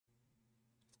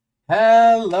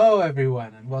Hello,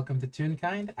 everyone, and welcome to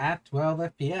Toonkind at 12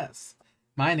 FPS.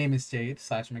 My name is Jade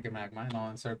slash Megamagma in all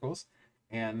in circles.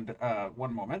 And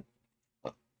one moment.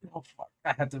 Oh fuck!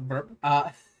 I had to burp.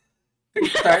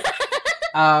 Quick start.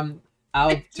 Um,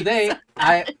 today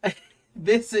I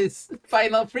this is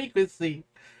Final Frequency.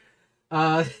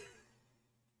 Uh,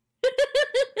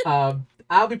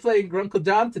 I'll be playing Grunkle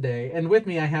Jhonn today, and with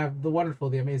me I have the wonderful,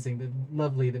 the amazing, the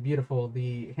lovely, the beautiful,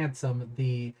 the handsome,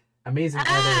 the amazing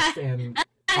Ah! artist, and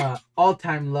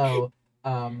all-time low.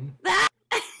 Um, Ah!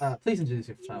 Please introduce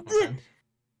yourself, my friend.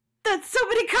 That's so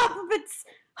many compliments.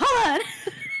 Hold on.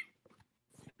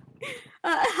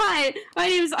 Hi, my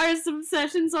name is Artist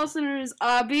Obsessions, also known as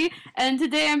Obby, and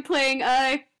today I'm playing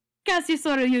Cassius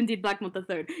Yundi Blackmouth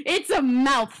III. It's a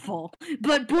mouthful,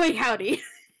 but boy howdy.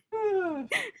 Oh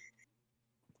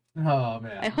I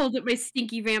man. hold up my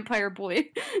stinky vampire boy.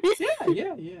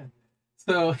 Yeah.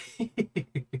 So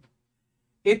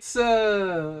it's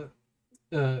to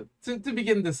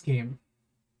begin this game,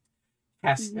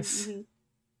 Cassius.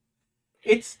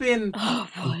 It's been Oh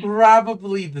boy.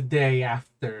 probably the day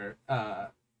after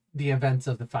the events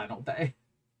of the final day.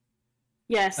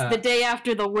 Yes, Uh, the day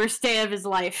after the worst day of his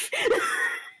life.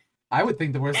 I would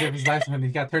think the worst day of his life is when he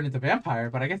got turned into vampire,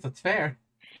 but I guess that's fair.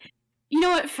 You know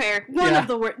what? Fair. One Yeah, of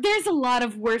the worst. There's a lot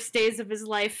of worst days of his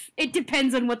life. It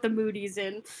depends on what the mood he's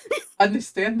in.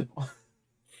 understandable.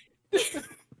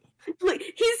 Look,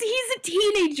 he's a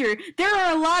teenager. There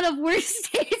are a lot of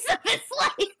worst days of his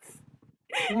life.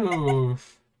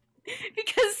 Oof.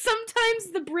 Because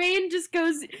sometimes the brain just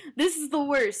goes, "This is the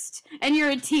worst," and you're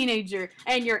a teenager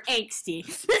and you're angsty.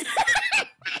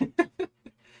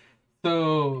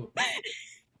 So,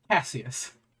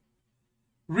 Cassius.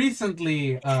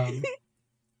 Recently, with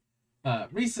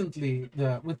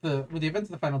the events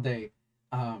of the final day,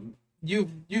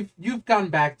 you've gone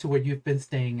back to where you've been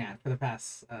staying at for the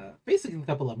past basically a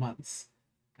couple of months,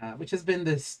 which has been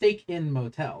the Stake Inn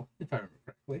Motel, if I remember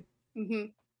correctly.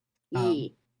 Um,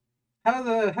 Mm-hmm.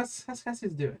 how's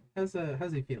Cassius doing? How's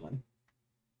he feeling?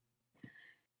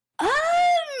 Um,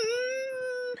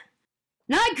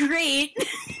 not great.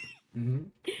 Mm-hmm.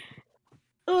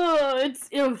 Oh, it's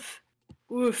oof,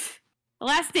 oof. The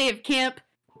last day of camp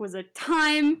was a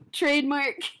time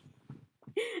trademark,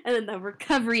 and then the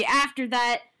recovery after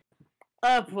that.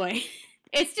 Oh boy,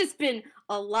 it's just been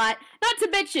a lot. Not to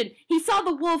mention, he saw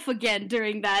the wolf again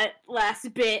during that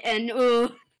last bit, and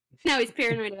now he's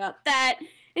paranoid about that.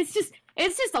 It's just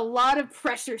a lot of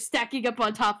pressure stacking up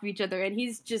on top of each other, and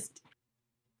he's just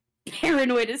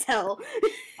paranoid as hell.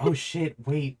 Oh shit!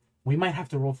 Wait, we might have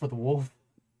to roll for the wolf.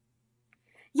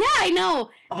 Yeah, I know.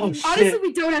 Oh Honestly, shit!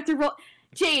 we don't have to roll.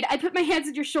 Jade, I put my hands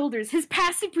on your shoulders. His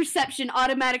passive perception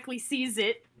automatically sees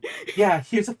it. Yeah,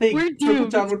 here's the thing. We're Triple John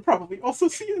doomed. would probably also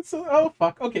see it. So, oh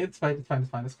fuck. Okay, it's cool.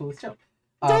 It's chill.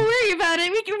 Don't Um, worry about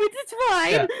it. It's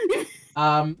yeah. fine.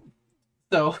 Um,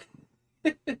 so,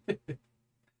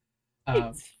 um,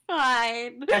 It's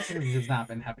fine. Cassidy has not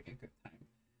been having a good time,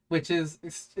 which is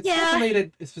it's Yeah.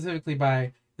 calculated specifically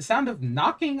by the sound of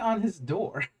knocking on his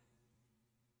door.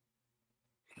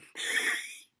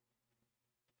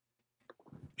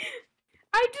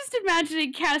 I'm just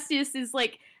imagining Cassius is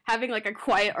like having like a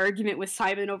quiet argument with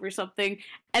Simon over something,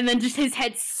 and then just his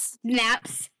head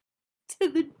snaps to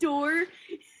the door,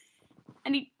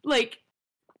 and he like,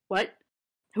 what?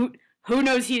 Who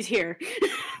knows he's here?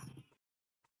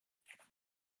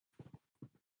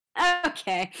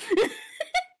 Okay.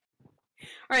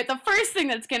 All right, the first thing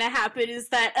that's gonna happen is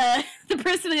that the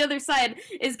person on the other side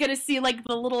is gonna see like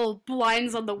the little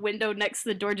blinds on the window next to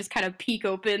the door just kind of peek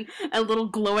open, and little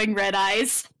glowing red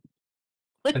eyes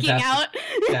looking Fantastic.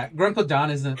 out. Yeah, Grunkle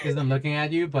John isn't looking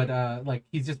at you, but like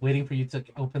he's just waiting for you to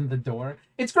open the door.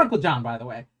 It's Grunkle John, by the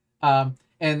way.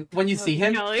 And when you Oh, see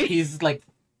him, golly. he's like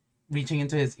reaching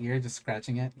into his ear, just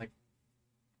scratching it, like,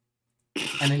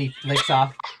 and then he flicks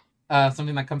off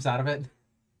something that comes out of it.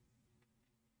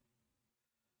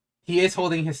 He is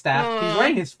holding his staff. He's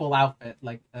wearing his full outfit,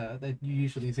 like that you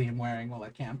usually see him wearing while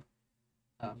at camp.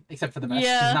 Except for the vest. He's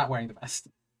Yeah, not wearing the vest.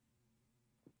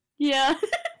 yeah.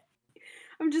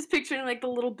 I'm just picturing like the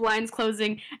little blinds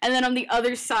closing, and then on the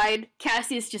other side,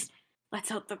 Cassius just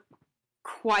lets out the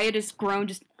quietest groan,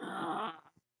 just.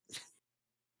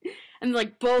 And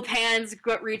like both hands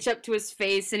reach up to his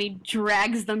face, and he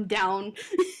drags them down.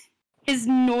 His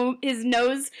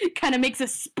nose kind of makes a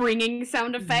springing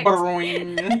sound effect.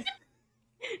 Boing.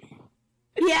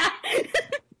 Yeah.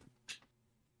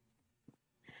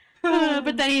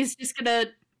 But then he's just gonna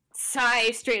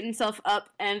sigh, straighten himself up,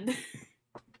 and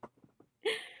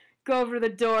go over to the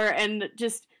door and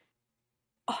just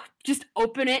just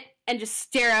open it and just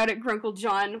stare out at Grunkle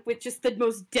Jhonn with just the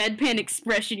most deadpan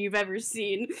expression you've ever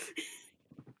seen.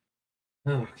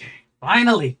 Okay.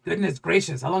 Finally! Goodness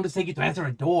gracious, how long does it take you to answer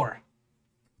a door?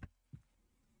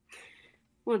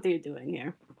 What are you doing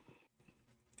here?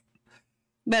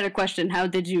 Better question, how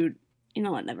did you... You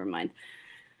know what, never mind.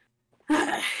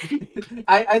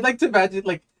 I'd like to imagine,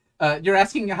 like, you're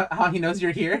asking how he knows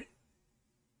you're here?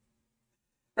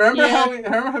 Remember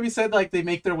how we said, like, they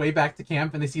make their way back to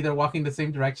camp and they see they're walking the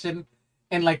same direction?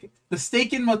 And, like, the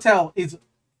Steak-In Motel is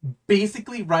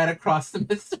basically right across the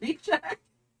Mystery Shack.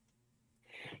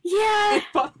 Yeah!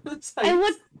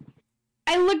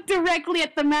 I looked directly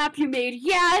at the map you made.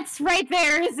 Yeah, it's right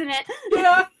there, isn't it?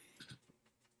 Yeah!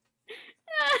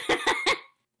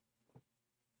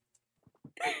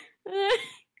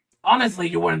 Honestly,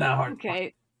 you weren't that hard.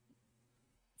 Okay.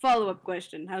 Follow-up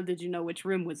question. How did you know which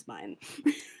room was mine?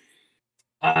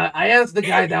 I asked the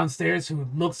guy downstairs who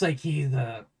looks like he's,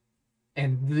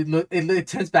 and it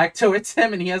turns back towards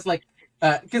him and he has, like,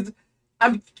 because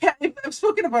I've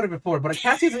spoken about it before, but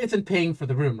Cassius isn't paying for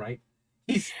the room, right?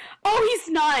 He's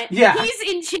not. Yeah. He's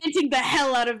enchanting the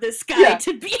hell out of this guy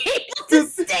to be able to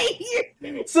stay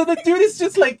here. So the dude is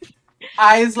just, like,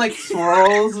 eyes, like,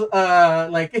 swirls,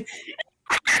 like...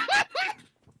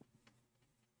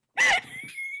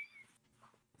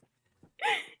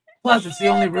 Plus, it's the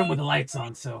only room with the lights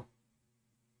on, so...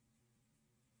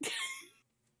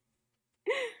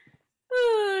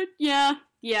 Yeah.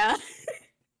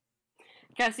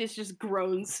 Cassius just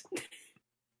groans.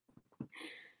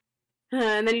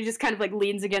 And then he just kind of, like,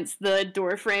 leans against the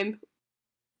door frame.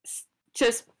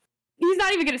 He's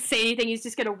not even gonna say anything, he's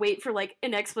just gonna wait for, like,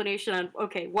 an explanation on,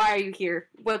 okay, why are you here?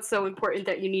 What's so important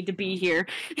that you need to be here?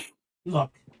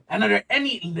 Look, and under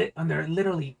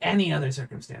literally any other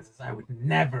circumstances, I would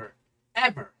never,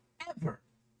 ever, ever,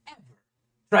 ever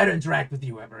try to interact with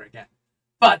you ever again.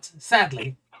 But,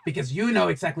 sadly, because you know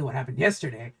exactly what happened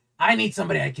yesterday, I need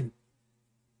somebody I can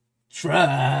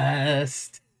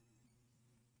trust.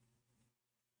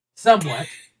 Somewhat,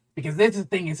 because this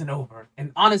thing isn't over.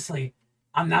 And honestly,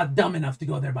 I'm not dumb enough to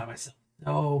go there by myself.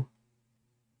 So...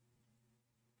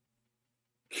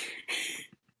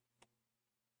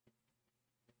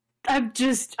 I'm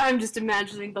just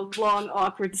imagining the long,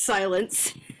 awkward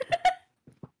silence.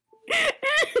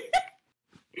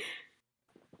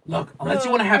 Look, unless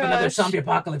you want to have another zombie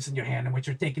apocalypse in your hand in which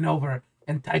you're taken over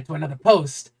and tied to another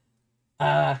post,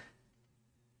 because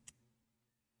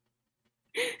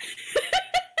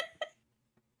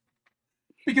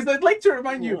I'd like to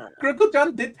remind you, Grunkle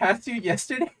Jhonn did pass you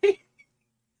yesterday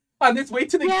on his way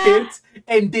to the kids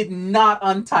and did not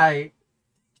untie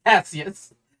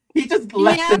Cassius. He just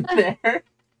left him there.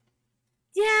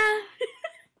 Yeah.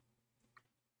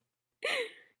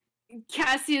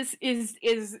 Cassius is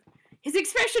his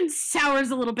expression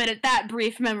sours a little bit at that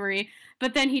brief memory,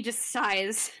 but then he just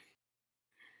sighs.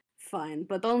 Fine,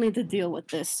 but they'll need to deal with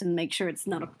this and make sure it's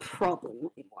not a problem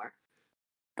anymore.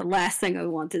 The last thing I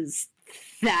want is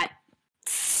that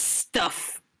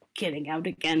stuff getting out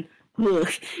again. Ugh.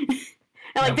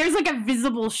 And, like, there's, like, a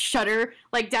visible shudder,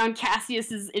 like, down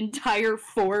Cassius's entire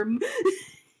form.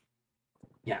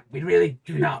 Yeah, we really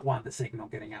do not want the signal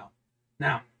getting out.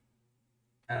 Now,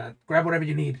 grab whatever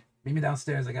you need. Meet me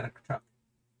downstairs. I got a truck.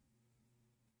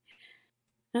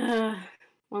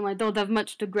 Well, I don't have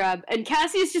much to grab. And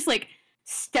Cassius just, like,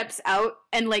 steps out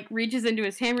and, like, reaches into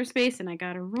his hammer space, and I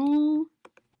gotta roll.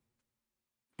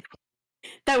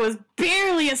 That was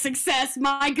barely a success,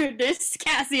 my goodness,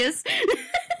 Cassius.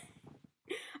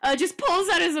 Just pulls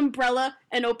out his umbrella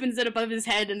and opens it above his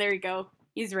head, and there you go.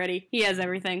 He's ready. He has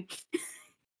everything.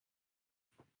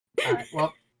 Alright,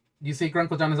 well, you see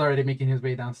Grunkle Jhonn is already making his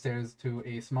way downstairs to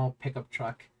a small pickup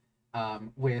truck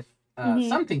with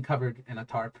something covered in a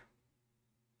tarp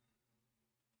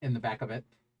in the back of it.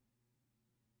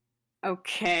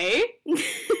 Okay.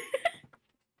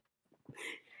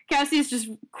 Cassius just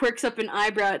quirks up an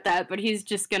eyebrow at that, but he's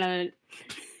just gonna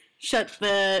shut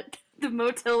the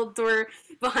motel door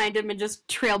behind him and just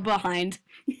trail behind.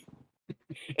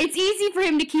 It's easy for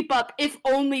him to keep up, if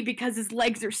only because his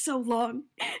legs are so long.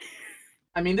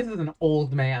 I mean, this is an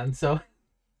old man, so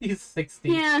he's 60.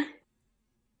 Yeah.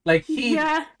 Like, he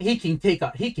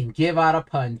can give out a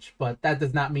punch, but that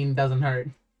does not mean it doesn't hurt.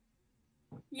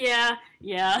 Yeah.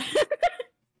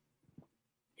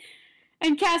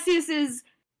 And Cassius is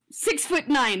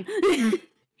 6'9".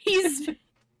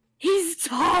 He's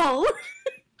tall.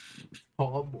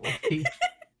 Oh boy.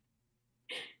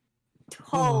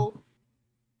 Tall.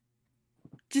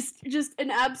 Just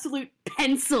an absolute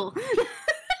pencil.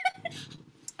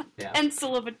 Yeah.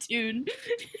 Pencil of a tune.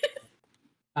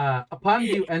 Upon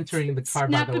you entering the car,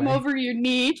 by Snap the him way, over your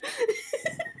knee.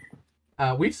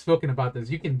 we've spoken about this.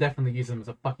 You can definitely use them as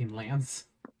a fucking lance.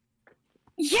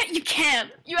 Yeah, you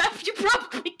can. You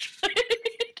probably could.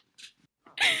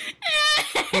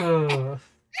 Uh,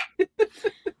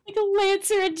 Like a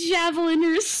lance or a javelin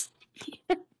or.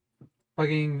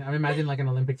 Fucking, I imagine like an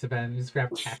Olympics event. You just grab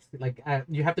Cassius, like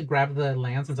you have to grab the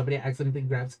lance, and somebody accidentally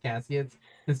grabs Cassius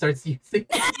and starts using it.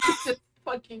 You just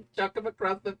fucking chuck him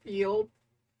across the field.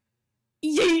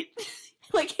 Yeet.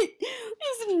 Like his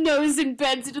nose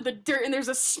embeds into the dirt, and there's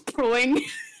a sprawling.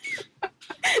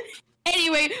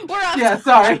 Anyway, we're off. Yeah,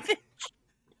 sorry.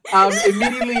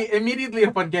 Immediately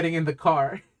upon getting in the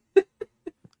car,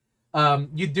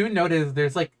 you do notice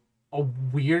there's like a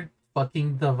weird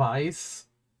fucking device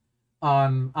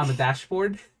on the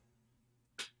dashboard.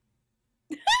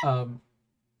 If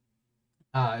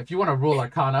you want to roll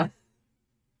Arcana,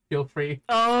 feel free.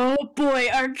 Oh boy,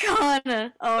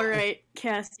 Arcana. All right,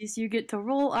 Cassius, you get to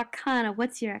roll Arcana.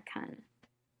 What's your Arcana?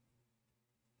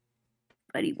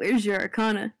 Buddy, where's your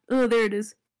Arcana? Oh, there it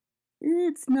is.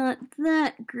 It's not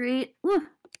that great. Ooh.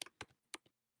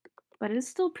 But it's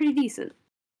still pretty decent.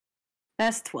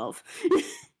 That's 12.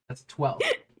 That's 12.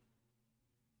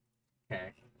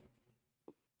 Okay.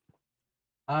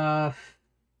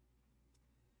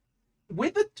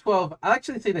 With the 12, I'll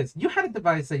actually say this. You had a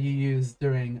device that you used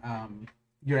during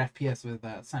your FPS with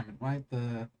Simon, right?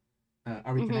 The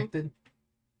Are We Connected?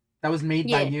 That was made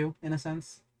by you, in a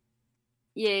sense?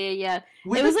 Yeah.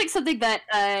 It was like something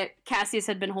that Cassius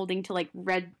had been holding to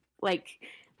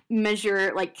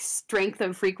measure like strength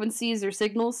of frequencies or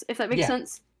signals, if that makes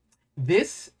sense.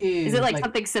 This is... Is it like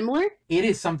something similar? It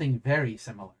is something very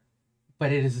similar.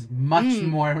 But it is much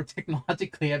more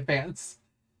technologically advanced.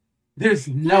 There's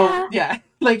no... Yeah,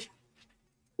 like...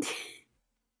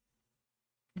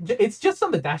 It's just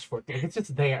on the dashboard. Like, it's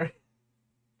just there.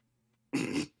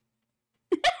 I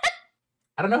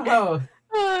don't know how...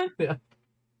 Yeah.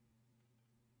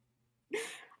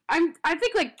 I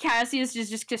think like Cassius is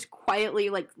just quietly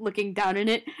like looking down in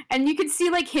it, and you can see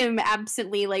like him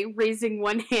absently like raising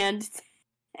one hand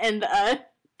and to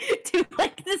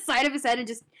like the side of his head and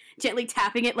just gently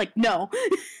tapping it like no.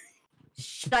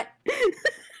 Shut.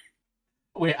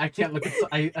 Wait, I can't look at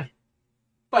I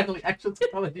finally actual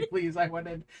technology, please. I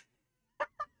wanted.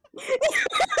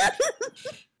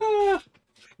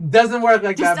 Doesn't work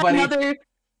like just that, buddy. Another...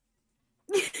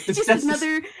 Just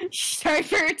another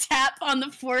sharper tap on the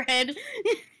forehead.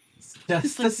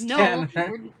 Just like, no,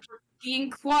 we're being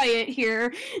quiet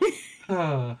here.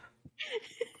 But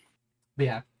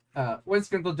yeah, once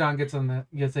Jhonn gets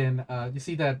in, you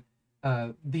see that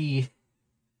the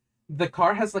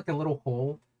car has like a little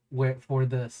hole where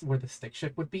the stick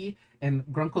shift would be, and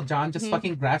Grunkle Jhonn just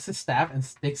fucking grabs his staff and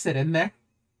sticks it in there.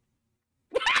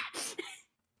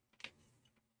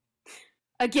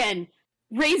 Again.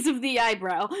 Raise of the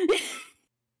eyebrow.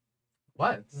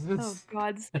 What? Oh,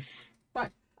 God. What?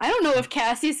 I don't know if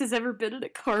Cassius has ever been in a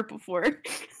car before. Oh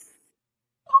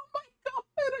my god,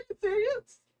 are you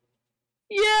serious?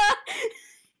 Yeah.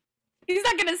 He's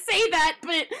not gonna say that,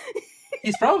 but...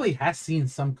 He's probably has seen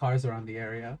some cars around the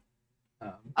area.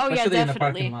 Oh yeah, definitely. In the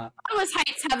parking lot. Thomas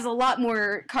Heights has a lot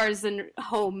more cars than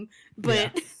home,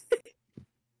 but... Yeah.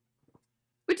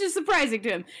 Which is surprising to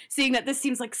him, seeing that this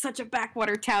seems like such a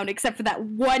backwater town, except for that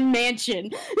one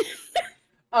mansion.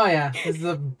 Oh yeah, this is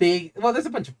a big. Well, there's a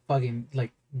bunch of fucking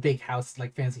like big house,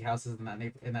 like fancy houses in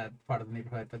that part of the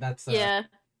neighborhood, but that's yeah.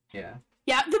 The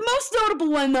most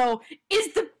notable one though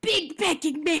is the big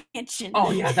begging mansion.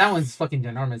 Oh yeah, that one's fucking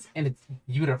ginormous and it's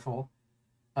beautiful.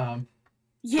 Yeah.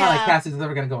 It's not like Cassius is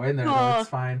ever gonna go in there though. It's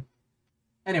fine.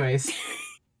 Anyways.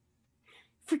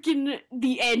 Freaking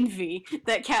the envy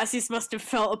that Cassius must have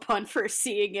felt upon first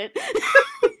seeing it.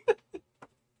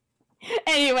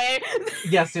 Anyway.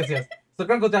 Yes. So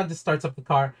Grunkle Jhonn just starts up the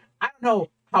car. I don't know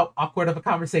how awkward of a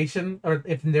conversation, or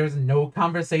if there's no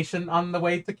conversation on the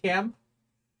way to camp.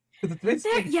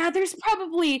 There's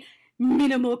probably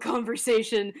minimal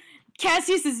conversation.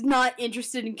 Cassius is not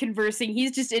interested in conversing.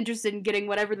 He's just interested in getting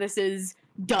whatever this is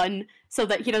done so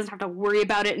that he doesn't have to worry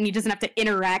about it and he doesn't have to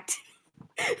interact.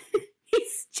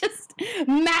 He's just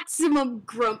maximum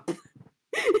grump.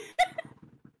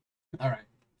 All right.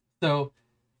 So,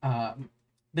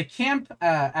 the camp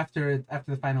after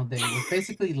the final day was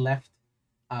basically left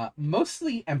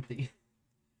mostly empty.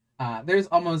 There's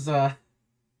almost something.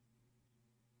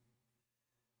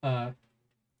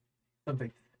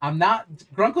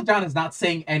 Grunkle Jhonn is not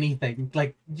saying anything.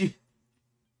 Like you.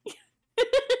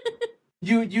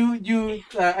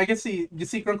 I guess you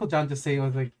see Grunkle Jhonn just say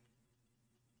was like,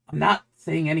 I'm not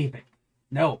saying anything.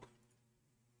 No.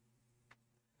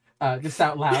 just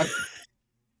out loud.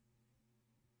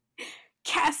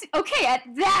 Okay, at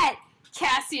that,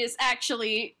 Cassius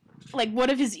actually, like, one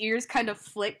of his ears kind of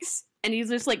flicks, and he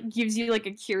just, like, gives you, like,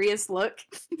 a curious look.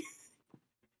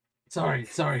 Sorry,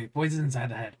 voices inside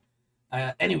the head.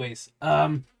 Anyways,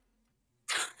 Do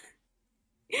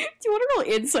you want to roll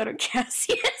insight on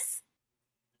Cassius?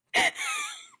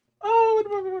 oh,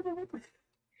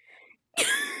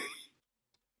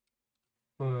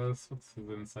 what's his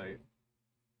insight?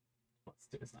 Let's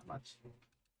do this, not much.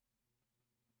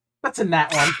 That's a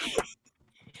nat one.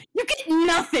 You get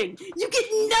nothing! You get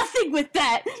nothing with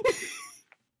that!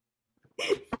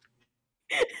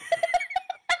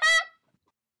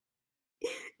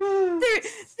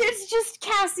 There's just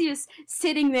Cassius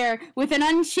sitting there with an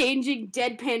unchanging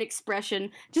deadpan expression,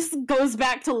 just goes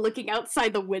back to looking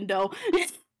outside the window.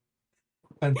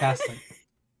 Fantastic.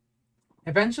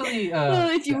 Eventually,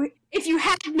 if you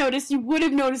hadn't noticed, you would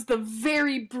have noticed the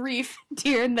very brief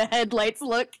deer in the headlights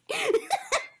look.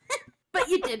 But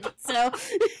you didn't, so.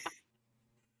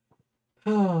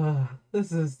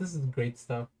 This is great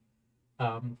stuff.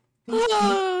 Oh,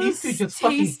 these two just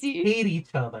tasty. fucking hate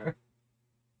each other.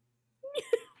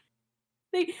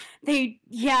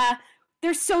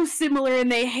 They're so similar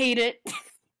and they hate it.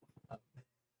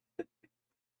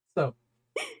 So,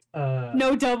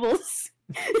 no doubles.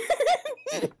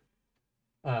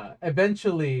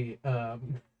 Eventually,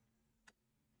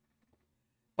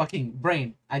 fucking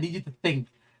brain, I need you to think.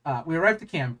 We arrived at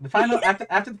camp. The final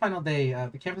after the final day,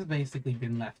 the camp has basically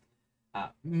been left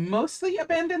mostly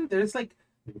abandoned. There's like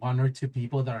one or two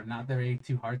people that are not very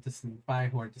too hard to sneak by,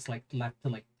 who are just like left to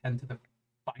like tend to the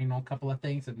final couple of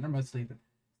things, and they're mostly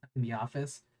in the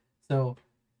office. So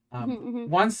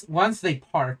once they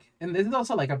park, and this is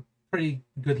also like a pretty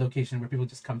good location where people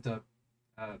just come to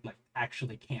like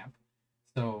actually camp.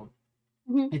 So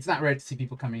it's not rare to see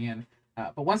people coming in.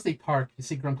 But once they park, you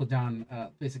see Grunkle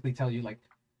Jhonn basically tell you like,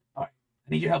 "All right, I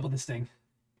need your help with this thing,"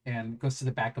 and goes to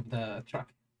the back of the truck.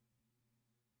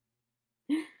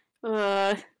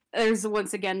 There's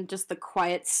once again just the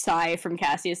quiet sigh from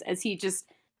Cassius as he just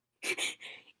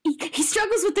he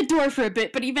struggles with the door for a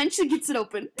bit, but he eventually gets it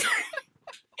open.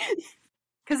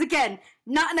 Because again,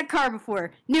 not in a car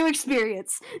before, new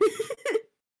experience.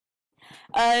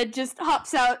 Just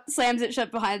hops out, slams it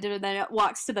shut behind him, and then it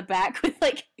walks to the back with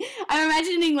like, I'm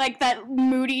imagining like that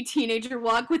moody teenager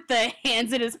walk with the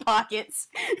hands in his pockets,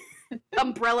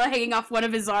 umbrella hanging off one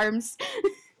of his arms.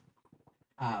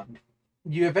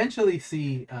 You eventually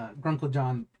see Grunkle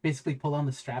Jhonn basically pull on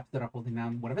the straps that are holding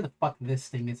down whatever the fuck this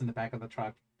thing is in the back of the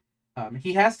truck.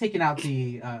 He has taken out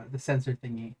the sensor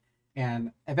thingy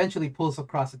and eventually pulls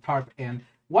across the tarp, and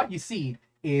what you see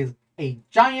is a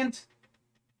giant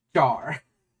jar.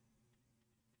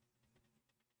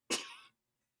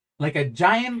 Like a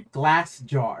giant glass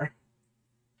jar.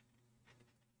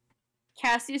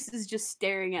 Cassius is just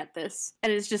staring at this,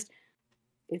 and it's just,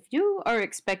 if you are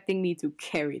expecting me to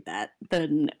carry that,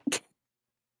 then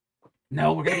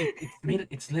no, we're gonna.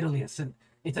 It's literally it's a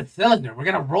cylinder. We're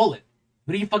gonna roll it.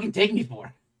 What do you fucking take me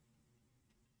for?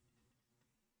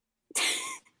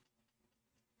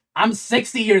 I'm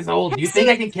 60 years old. Do you think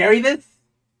I can carry this?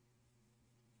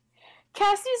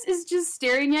 Cassius is just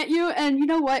staring at you, and you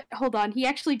know what? Hold on. He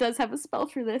actually does have a spell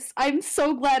for this. I'm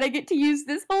so glad I get to use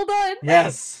this. Hold on.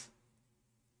 Yes.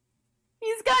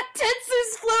 He's got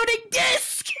Tensu's floating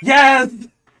disc. Yes.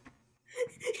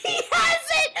 He has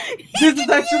it.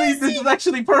 This is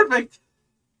actually perfect.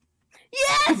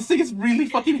 Yes. This thing is really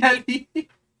fucking heavy.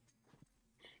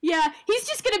 Yeah, he's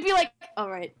just gonna be like, all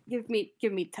right, give me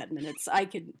 10 minutes. I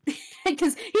can,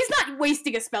 because he's not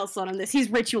wasting a spell slot on this.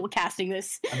 He's ritual casting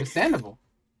this. Understandable.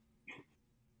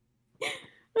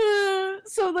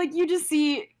 So like you just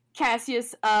see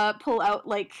Cassius pull out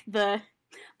like the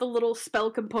little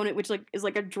spell component, which like is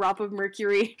like a drop of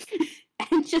mercury,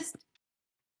 and just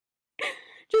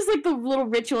like the little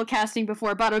ritual casting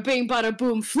before bada bing bada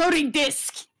boom floating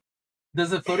disc.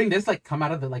 Does the floating disc like come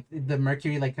out of the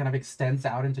mercury like kind of extends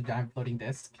out into giant floating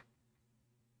disc?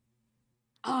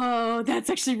 Oh, that's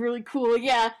actually really cool.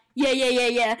 Yeah.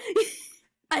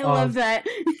 I love that.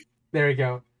 There we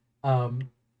go.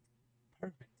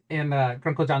 Perfect. And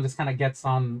Grunkle Jhonn just kind of gets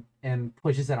on and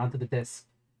pushes it onto the disc.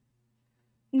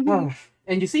 And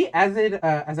you see, as it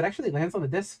actually lands on the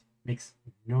disc, makes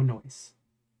no noise,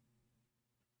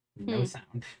 no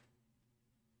sound.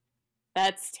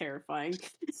 That's terrifying.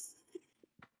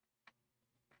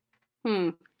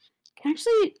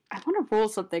 Actually, I want to roll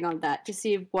something on that to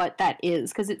see what that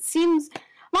is, because it seems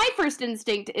My first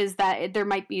instinct is that there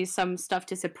might be some stuff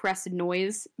to suppress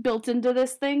noise built into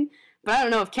this thing, but I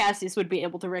don't know if Cassius would be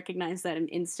able to recognize that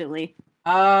instantly.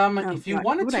 If you God,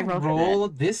 wanted what would I to roll for roll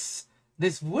this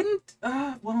wouldn't.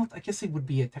 Well, I guess it would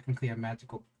be technically a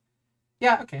magical.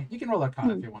 Yeah, okay. You can roll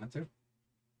Arcana if you wanted to.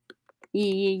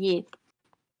 Yeah.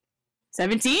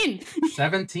 17.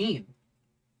 17.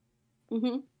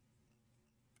 Mm-hmm.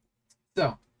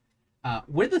 So,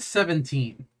 with a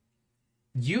 17,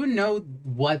 you know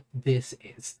what this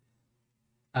is.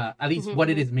 At least what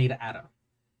it is made out of.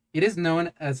 It is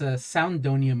known as a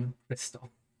soundonium crystal.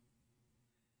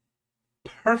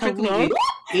 Perfectly,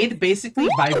 it basically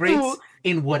vibrates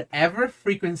in whatever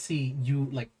frequency you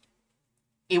like.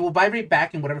 It will vibrate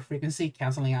back in whatever frequency,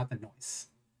 canceling out the noise.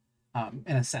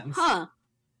 In a sense. Huh.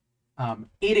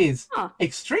 It is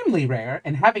extremely rare,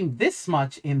 and having this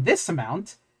much in this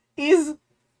amount is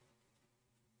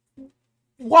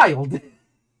wild.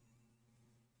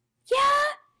 Yeah.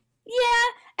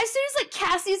 As soon as like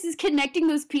Cassius is connecting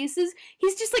those pieces,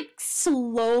 he's just like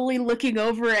slowly looking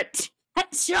over at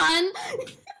Jhonn.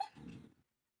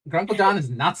 Grunkle Jhonn is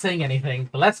not saying anything.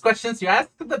 The less questions you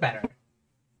ask, the better.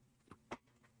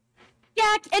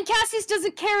 Yeah, and Cassius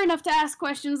doesn't care enough to ask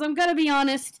questions, I'm gonna be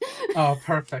honest. Oh,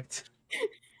 perfect.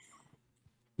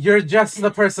 You're just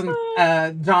the person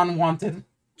Jhonn wanted.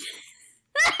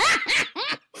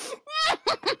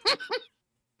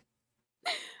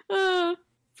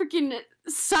 Freaking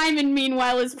Simon,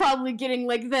 meanwhile, is probably getting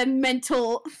like the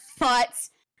mental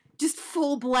thoughts, just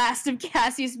full blast of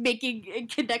Cassius making and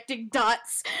connecting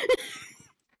dots.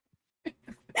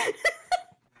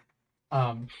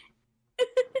 Don't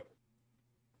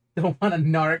want to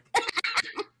narc.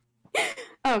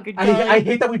 Oh, good God. I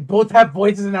hate that we both have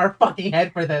voices in our fucking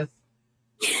head for this.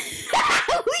 We do!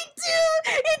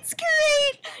 It's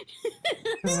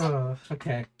great!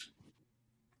 Okay.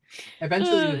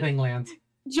 Eventually the thing lands.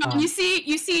 Jhonn, you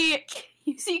see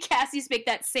Cassius make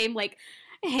that same like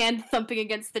hand thumping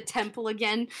against the temple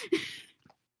again.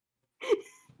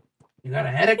 You got a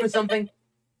headache or something?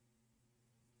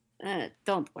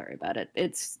 Don't worry about it.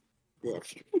 It's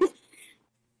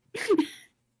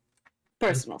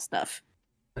personal stuff.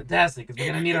 Fantastic, because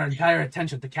we're gonna need our entire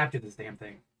attention to capture this damn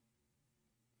thing.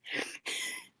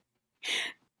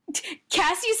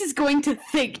 Cassius is going to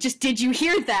think, just, did you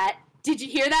hear that? Did you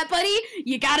hear that, buddy?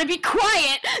 You gotta be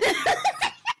quiet!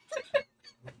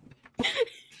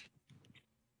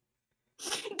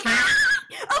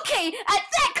 Okay, at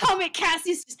that comment,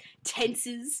 Cassius just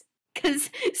tenses. Because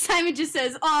Simon just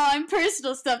says, "Oh, I'm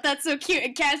personal stuff, that's so cute."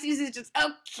 And Cassius is just,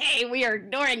 okay, we are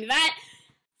ignoring that.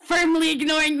 Firmly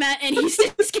ignoring that, and he's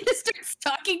just gonna start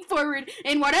stalking forward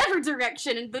in whatever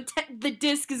direction, and the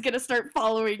disc is gonna start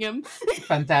following him.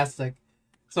 Fantastic.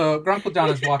 So Grunkle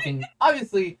Jhonn is walking,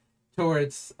 obviously,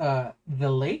 towards the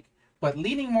lake, but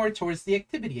leaning more towards the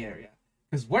activity area.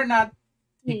 Because we're not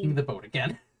taking the boat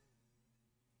again.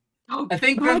 Oh, I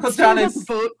think Grunkle Jhonn is...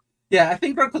 Yeah, I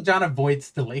think Grunkle Jhonn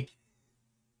avoids the lake.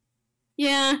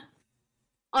 Yeah.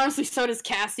 Honestly, so does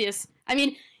Cassius. I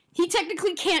mean, he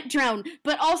technically can't drown,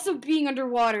 but also being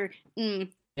underwater,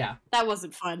 yeah, that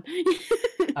wasn't fun.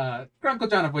 Grunkle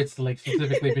Jhonn avoids the lake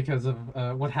specifically because of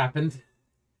what happened.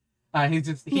 He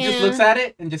just looks at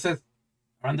it and just says,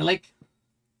 "Around the lake."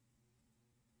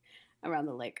 Around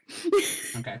the lake.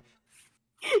 Okay.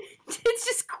 It's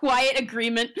just quiet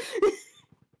agreement.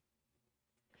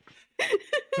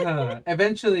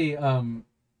 Eventually,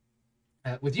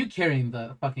 with you carrying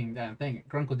the fucking damn thing,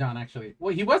 Grunkle Jhonn actually...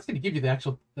 Well, he was going to give you the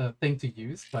actual thing to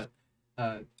use, but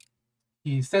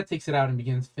he instead takes it out and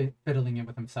begins fiddling it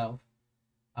with himself.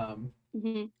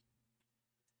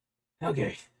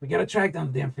 Okay, we gotta track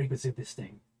down the damn frequency of this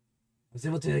thing. I was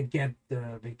able to get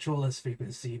the Victrola's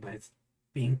frequency by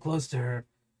being close to her,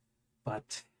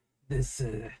 but this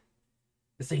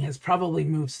thing has probably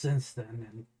moved since then,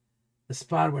 and the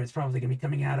spot where it's probably gonna be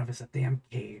coming out of is a damn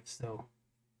cave, so...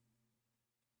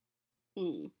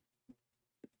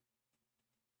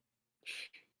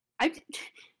 Cassius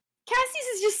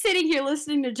is just sitting here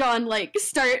listening to Jhonn, like,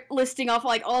 start listing off,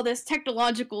 like, all this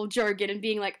technological jargon and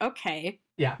being like, okay,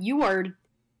 yeah, you are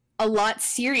a lot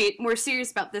more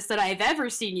serious about this than I've ever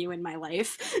seen you in my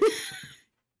life.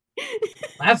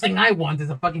 Last thing I want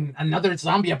is another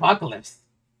zombie apocalypse.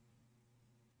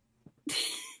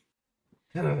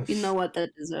 You know what? That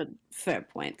is a fair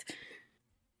point.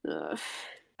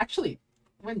 Actually,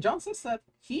 when Jhonn says that,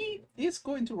 he is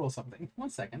going to roll something. 1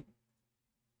 second.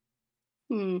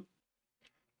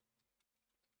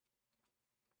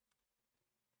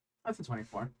 That's a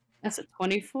 24. That's a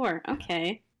 24.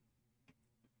 Okay.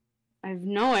 I have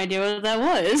no idea what that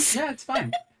was. Yeah, it's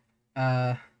fine.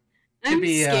 Could I'm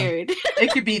be, scared.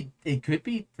 it could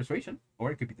be persuasion,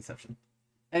 or it could be deception.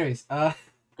 Anyways, Oh,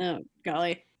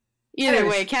 golly. Either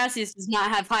Anyways. way, Cassius does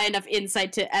not have high enough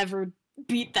insight to ever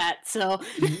beat that, so...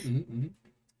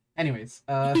 Anyways,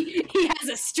 he has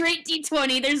a straight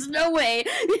D20, there's no way!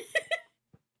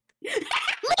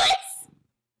 Lewis!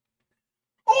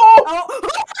 Oh!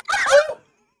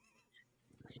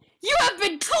 You have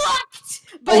been clocked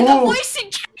by the voice in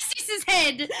Cassius's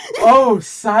head! Oh,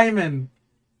 Simon!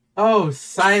 Oh,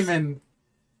 Simon!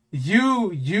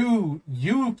 You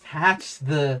catch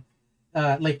the,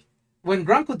 like, when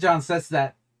Grunkle Jhonn says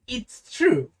that, it's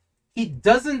true. He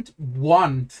doesn't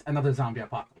want another zombie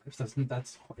apocalypse.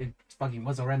 It fucking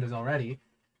was horrendous already.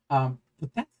 But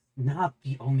that's not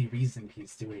the only reason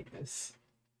he's doing this.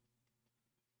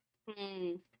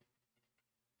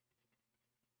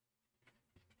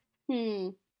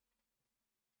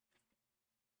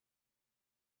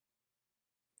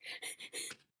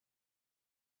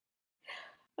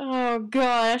 Oh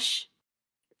gosh.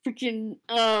 Freaking,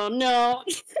 oh no.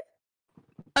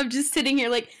 I'm just sitting here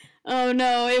like, oh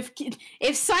no,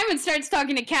 if Simon starts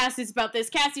talking to Cassius about this,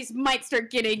 Cassius might start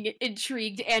getting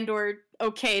intrigued and or,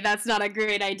 okay, that's not a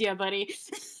great idea, buddy.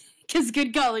 Cause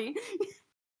good golly.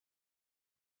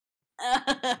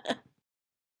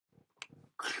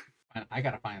 I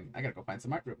gotta go find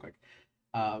some art real quick.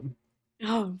 Oh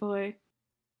boy.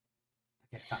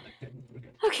 Okay, found it. We're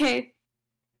good. Okay.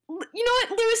 You know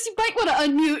what, Lewis, you might want to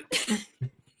unmute.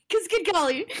 Cause good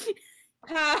golly.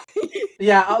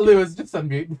 Yeah, Lewis, just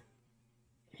unmute.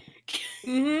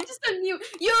 Just unmute.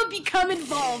 You'll become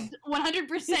involved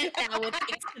 100% now with that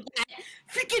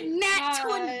freaking nat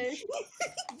 20.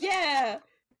 Yeah.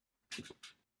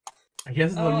 I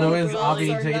guess the Lewis,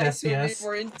 Obby, Jade, nice SPS.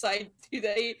 more insight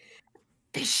today.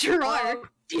 They sure are.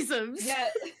 Jesus. Yeah.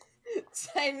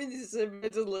 Simon is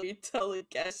admittedly telling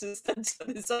Cassius that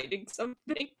Jhonn is hiding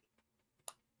something.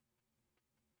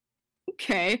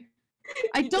 Okay.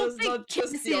 I don't think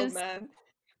Cassius. I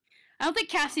don't think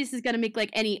Cassius is gonna make like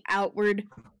any outward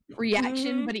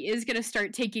reaction, but he is gonna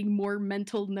start taking more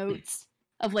mental notes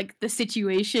of like the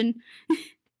situation.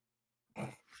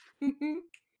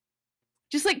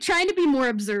 Just like trying to be more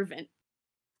observant.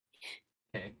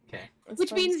 Okay.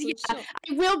 Which means, yeah,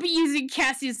 I will be using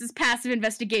Cassius's passive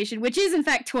investigation, which is in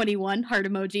fact 21, heart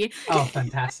emoji. Oh,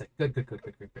 fantastic. Good.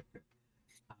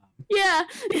 Yeah.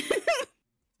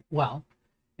 Well,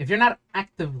 if you're not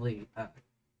actively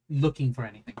looking for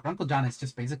anything, Uncle Jhonn is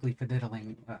just basically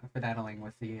fiddling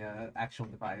with the actual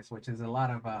device, which is a lot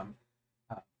of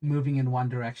moving in one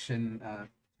direction,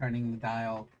 turning the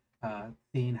dial,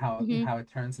 seeing how it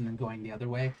turns, and then going the other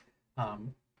way.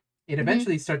 It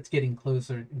eventually starts getting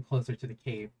closer and closer to the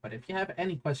cave, but if you have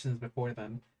any questions before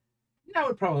then, that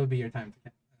would probably be your time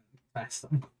to ask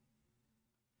them.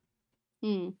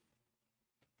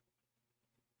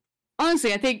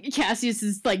 Honestly, I think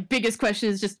Cassius's like biggest question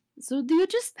is just, so do you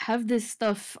just have this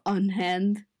stuff on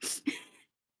hand?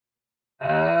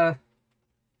 Yeah,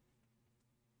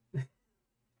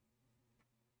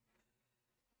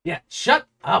 shut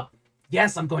up.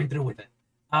 Yes, I'm going through with it.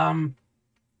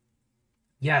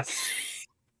 Yes.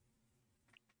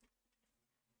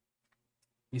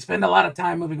 You spend a lot of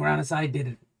time moving around as I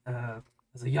did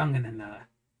as a youngin', and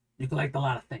you collect a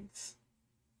lot of things.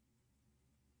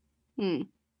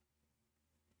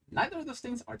 Neither of those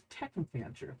things are technically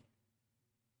untrue.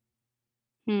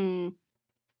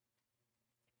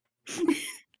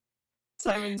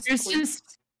 Simon's There's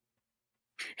just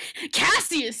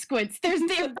Cassius squints.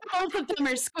 Both of them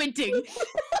are squinting.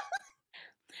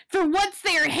 For once,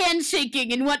 they are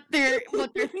handshaking in what their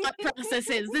thought process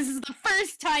is. This is the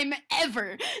first time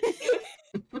ever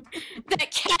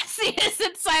that Cassius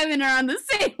and Simon are on the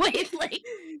same wavelength.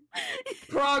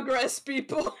 Progress,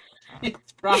 people.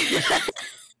 It's progress.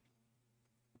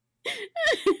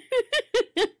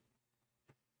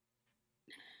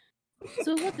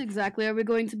 So what exactly are we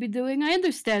going to be doing? I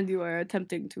understand you are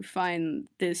attempting to find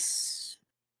this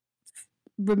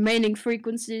remaining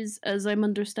frequencies, as I'm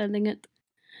understanding it.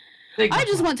 I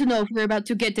just want to know if we're about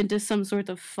to get into some sort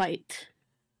of fight.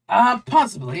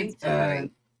 Possibly.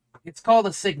 It's called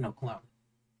a signal clone.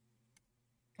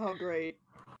 Oh, great.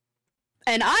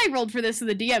 And I rolled for this in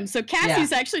the DM, so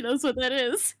Cassius actually knows what that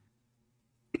is.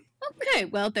 Okay,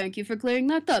 well, thank you for clearing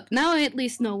that up. Now I at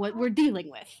least know what we're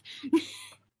dealing with.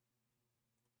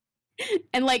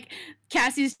 And, like,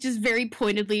 Cassius just very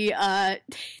pointedly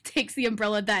takes the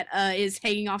umbrella that is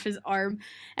hanging off his arm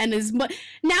and is now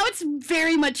it's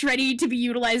very much ready to be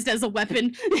utilized as a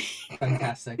weapon.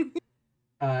 Fantastic.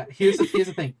 Here's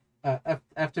the thing.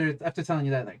 After telling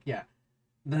you that, like,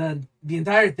 the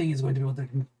entire thing is going to be able to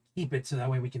keep it, so that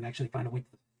way we can actually find a way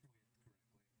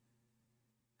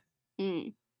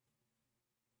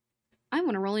I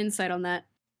want to roll insight on that.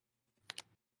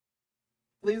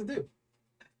 Please do.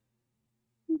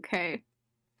 Okay.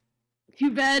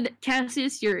 Too bad,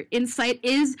 Cassius, your insight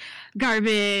is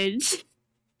garbage.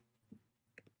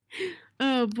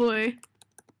 Oh boy.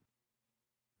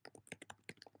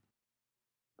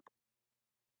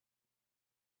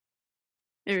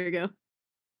 There we go.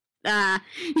 Ah.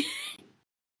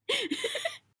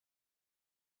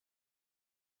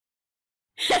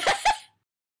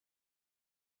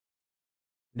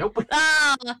 Nope.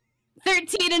 Ah,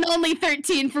 13 and only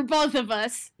 13 for both of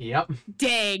us. Yep.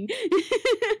 Dang.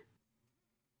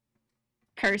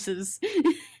 Curses.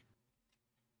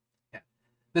 Yeah.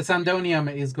 The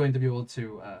Sandonium is going to be able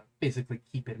to basically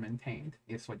keep it maintained,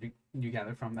 is what you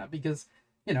gather from that. Because,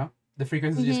 you know, the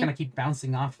frequency is just going to keep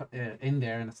bouncing off in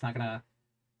there, and it's not going to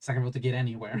be able to get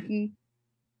anywhere.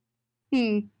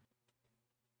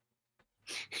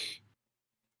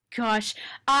 Gosh,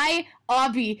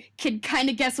 Obby, can kind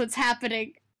of guess what's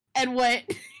happening and what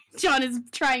Jhonn is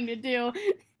trying to do.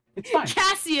 It's fine.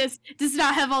 Cassius does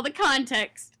not have all the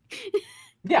context.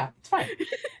 Yeah, it's fine.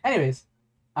 Anyways,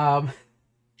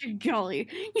 golly.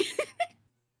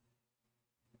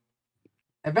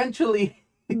 Eventually,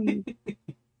 we're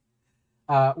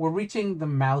reaching the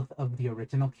mouth of the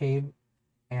original cave,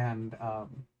 and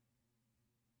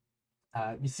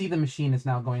you see the machine is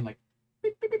now going like,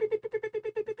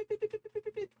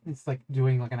 it's like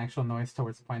doing like an actual noise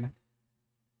towards the point.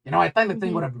 You know, I thought the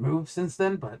thing would have moved since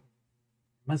then, but it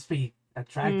must be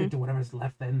attracted to whatever's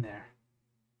left in there.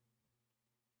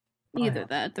 Either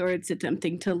that, or it's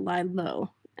attempting to lie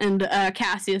low. And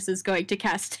Cassius is going to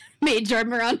cast Mage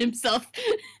Armor on himself.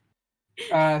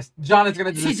 Jhonn is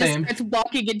gonna do the same. He just starts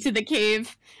walking into the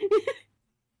cave.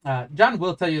 Jhonn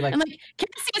will tell you, like... And, like,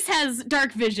 Cassius has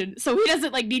dark vision, so he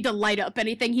doesn't, like, need to light up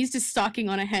anything. He's just stalking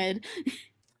on ahead.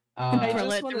 I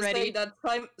just want to say that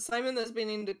Simon has been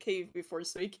in the cave before,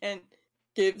 so he can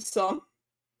give some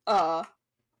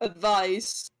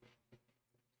advice.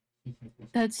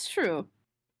 That's true.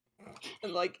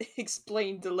 And, like,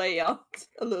 explain the layout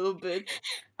a little bit.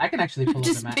 I can actually pull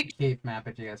up the cave map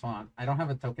if you guys want. I don't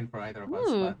have a token for either of us,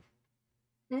 but...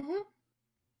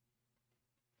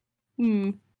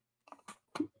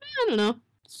 I don't know.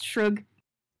 Shrug.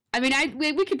 I mean,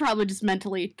 we could probably just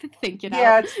mentally think it out.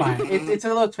 Yeah, it's fine. It's a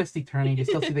little twisty turning. You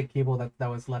still see the cable that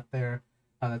was left there,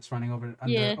 that's running over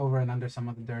and under some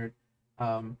of the dirt.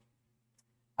 A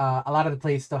lot of the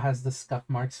place still has the scuff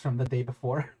marks from the day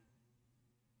before.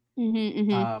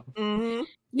 Yeah.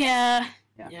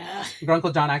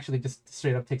 Grunkle Jhonn actually just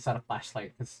straight up takes out a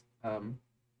flashlight because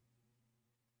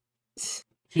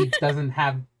he doesn't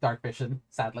have dark vision,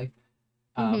 sadly.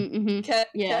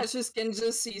 Cassius can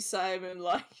just see Simon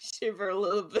like shiver a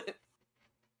little bit.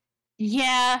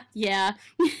 Yeah.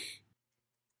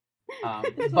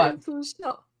 But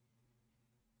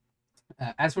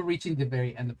as we're reaching the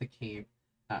very end of the cave,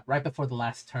 right before the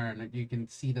last turn, you can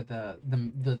see that the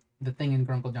thing in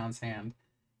Grunkle John's hand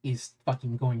is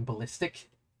fucking going ballistic.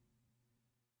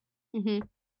 He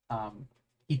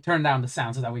turned down the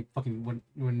sound so that we fucking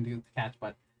wouldn't do the catch,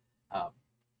 but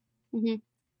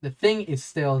the thing is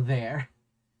still there.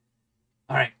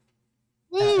 All right.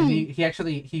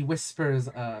 He whispers.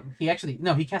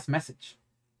 He casts message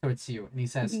towards you, and he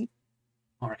says,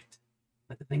 "All right,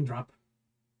 let the thing drop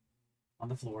on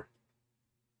the floor."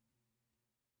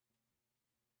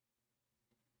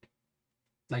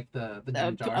 Like the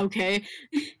jar. Okay.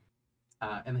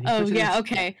 And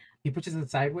then he pushes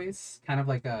it sideways, kind of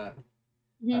like a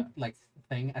like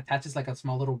thing. Attaches like a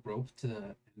small little rope to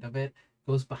the end of it.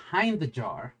 Goes behind the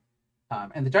jar,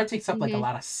 and the jar takes up like a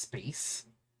lot of space,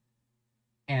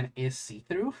 and is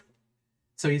see-through.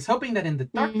 So he's hoping that in the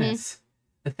darkness,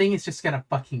 the thing is just gonna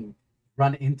fucking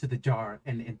run into the jar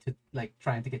and into like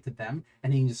trying to get to them,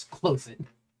 and he can just close it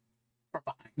from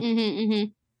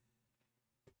behind.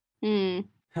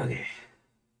 Okay.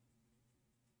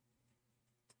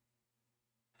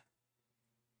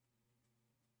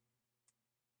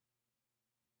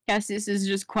 Cassius is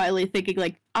just quietly thinking,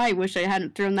 like, I wish I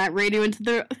hadn't thrown that radio into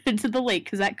the lake,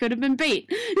 because that could have been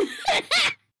bait.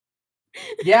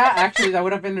 Yeah, actually, that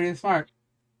would have been really smart.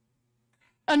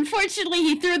 Unfortunately,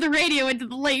 he threw the radio into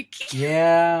the lake.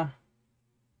 Yeah.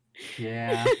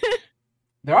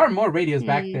 There are more radios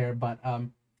back there, but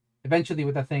eventually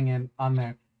with that thing on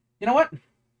there, you know what?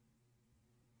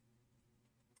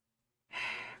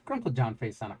 Grunkle Jhonn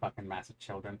faced on a fucking massive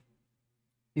children.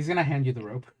 He's gonna hand you the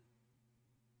rope.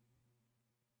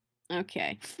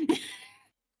 Okay.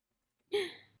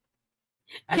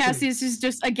 Cassius is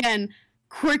just, again,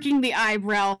 quirking the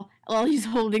eyebrow while he's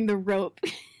holding the rope.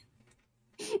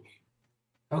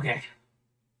 Okay,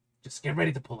 just get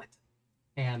ready to pull it.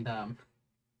 And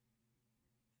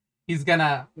he's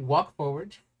gonna walk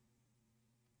forward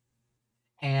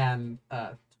and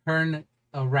turn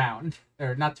around,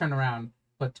 or not turn around,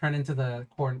 but turn into the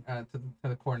to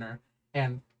the corner.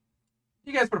 And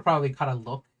you guys would probably kind of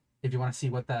look if you want to see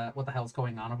what the hell's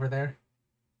going on over there.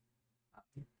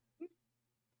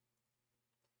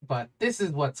 But this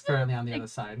is what's currently on the other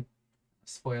side.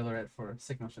 Spoiler it for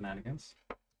Signal Shenanigans.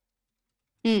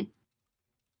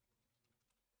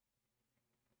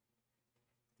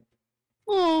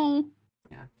 Oh.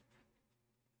 Yeah.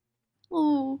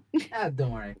 Oh.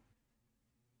 Don't worry.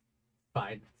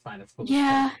 Fine. It's cool.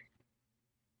 Yeah.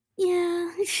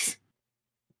 Yeah.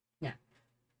 Yeah.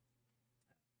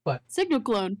 But Signal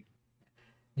clone.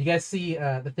 you guys see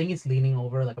the thing is leaning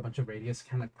over like a bunch of radios,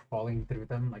 kind of crawling through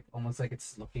them, like almost like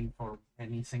it's looking for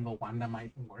any single one that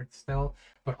might work still.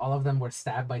 But all of them were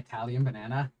stabbed by Tally and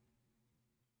Banana.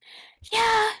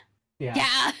 Yeah.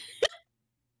 Yeah.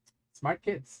 Smart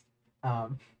kids.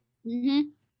 Mm-hmm.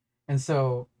 And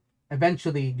so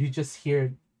eventually you just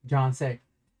hear Jhonn say,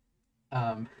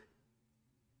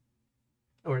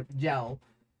 or yell,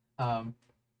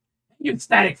 "You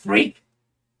static freak!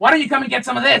 Why don't you come and get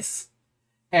some of this?"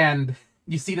 And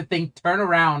you see the thing turn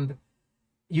around.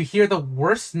 You hear the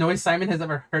worst noise Simon has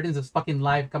ever heard in his fucking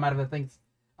life come out of the thing's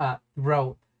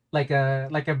throat, like a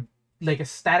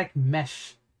static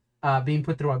mesh being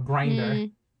put through a grinder.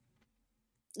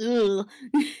 Ugh.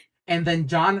 And then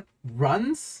Jhonn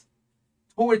runs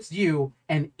towards you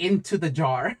and into the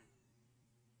jar.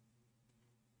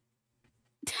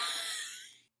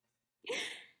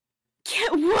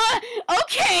 What?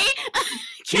 Okay.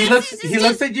 He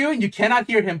looks at you and you cannot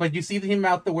hear him, but you see him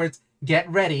mouth the words, "Get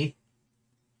ready."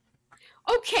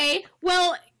 Okay,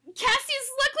 well,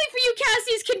 Cassius, luckily for you,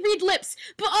 Cassius can read lips,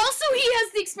 but also he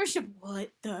has the expression,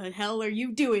 "What the hell are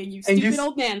you doing, you stupid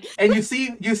old man?" And you see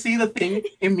the thing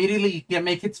immediately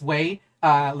make its way,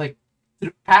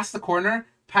 past the corner,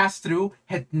 pass through,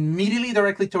 head immediately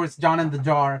directly towards Jhonn in the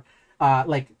jar,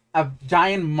 like a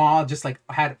giant maw just like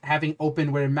having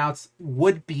open where mouths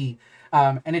would be,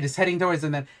 and it is heading towards.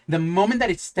 And then the moment that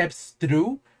it steps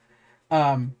through,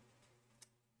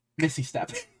 Missy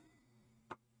step.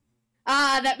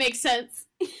 That makes sense.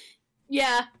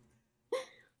 Yeah.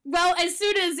 Well, as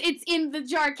soon as it's in the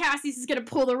jar, Cassius is gonna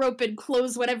pull the rope and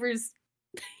close whatever's,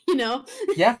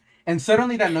 Yeah, and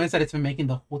suddenly that noise that it's been making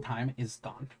the whole time is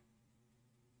gone.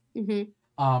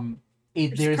 Mm-hmm.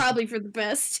 There's probably for the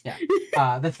best.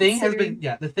 Yeah. The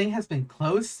thing has been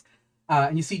close.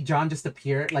 And you see Jhonn just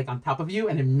appear like on top of you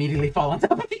and immediately fall on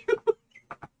top of you.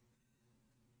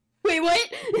 Wait,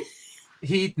 what?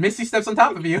 He Misty steps on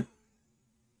top of you.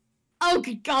 Oh,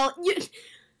 good God.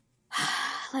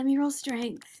 Let me roll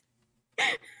strength.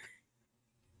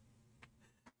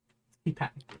 He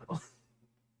panicked a little.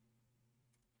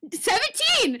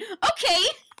 17! Okay!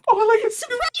 Oh, like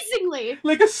surprisingly!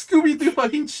 Like a Scooby-Doo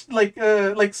fucking, like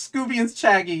Scooby and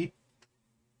Shaggy.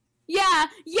 Yeah,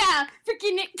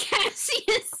 freaking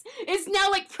Cassius is now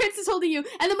like Prince is holding you,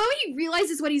 and the moment he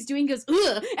realizes what he's doing, goes,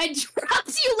 "Ugh," and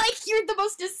drops you like you're the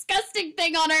most disgusting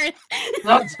thing on earth.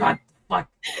 Oh, God, fuck.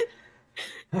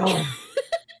 Oh.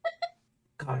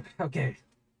 God, okay.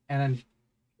 And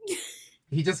then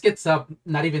he just gets up,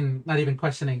 not even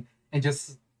questioning, and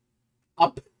just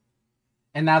up.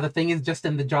 And now the thing is just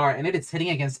in the jar, and it is hitting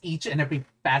against each and every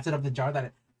facet of the jar that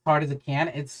it hard as it can.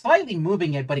 It's slightly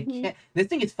moving it, but it can't. This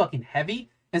thing is fucking heavy,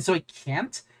 and so it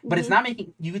can't. But it's not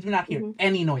making. You do not hear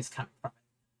any noise coming from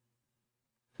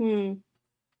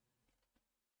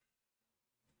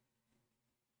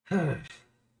it.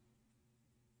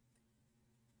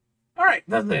 All right,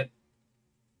 that's it.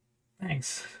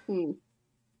 Thanks.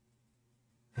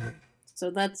 So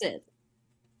that's it.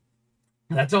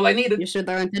 That's all I needed. You sure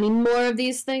there aren't any more of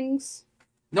these things?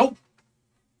 Nope.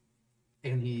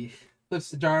 And he flips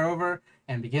the jar over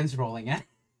and begins rolling it.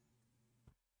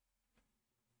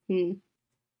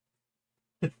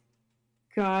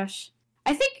 Gosh.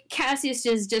 I think Cassius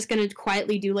is just gonna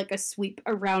quietly do like a sweep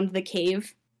around the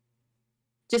cave.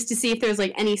 Just to see if there's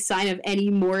like any sign of any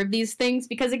more of these things.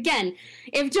 Because again,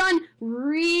 if Jhonn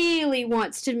really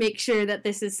wants to make sure that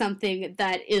this is something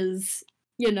that is,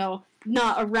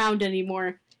 not around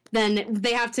anymore, then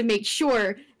they have to make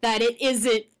sure that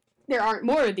there aren't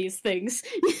more of these things.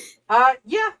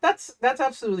 Yeah, that's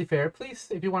absolutely fair. Please,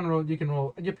 if you want to roll, you can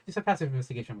roll. Your passive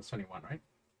investigation was 21, right?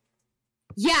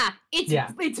 Yeah,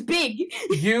 it's big.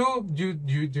 You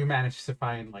do manage to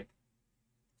find like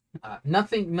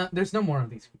nothing. There's no more of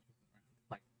these.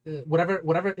 Like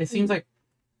whatever. It seems like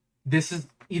this is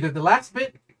either the last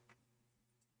bit.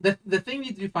 The thing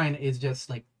you do find is just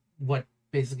like what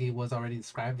basically was already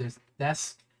described. There's the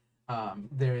desk.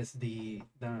 There is the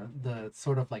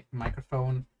sort of like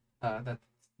microphone that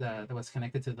was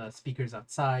connected to the speakers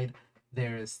outside.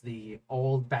 There's the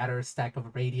old battered stack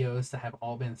of radios that have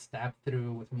all been stabbed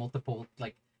through with multiple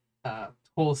like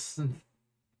holes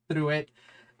through it.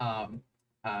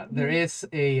 There is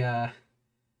a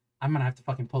I'm gonna have to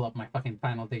fucking pull up my fucking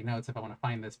final day notes if I want to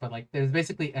find this, but like there's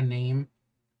basically a name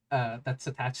that's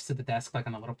attached to the desk like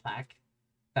on a little plaque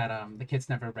that the kids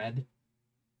never read.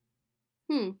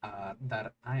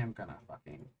 That I am gonna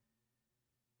fucking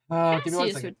give me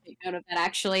 1 second. Would take note of that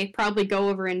actually. Probably go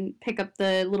over and pick up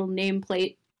the little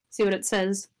nameplate, see what it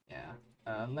says. Yeah.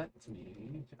 Let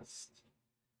me just.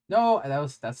 No,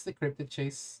 that's the cryptid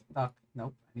chase doc.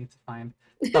 Nope, I need to find.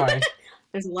 Sorry.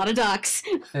 There's a lot of docs.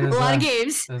 A lot of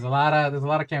games. There's a lot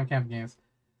of camp games.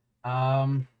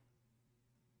 Fuck.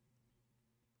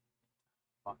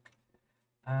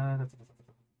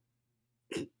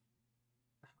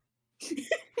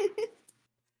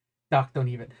 Doc, don't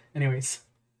even. Anyways.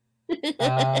 Oh,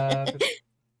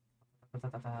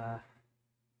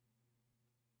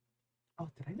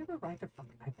 did I never write the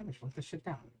fucking? I never wrote this shit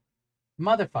down.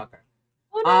 Motherfucker.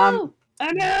 Oh no!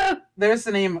 Oh no! There's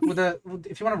the name with a.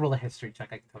 If you want to roll a history check,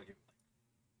 I can tell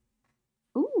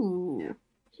you. Ooh,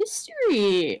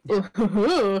 history.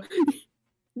 Oh,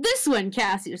 this one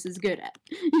Cassius is good at.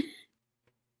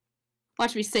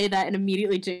 Watch me say that and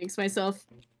immediately jinx myself.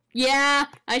 Yeah,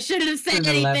 I shouldn't have said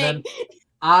anything.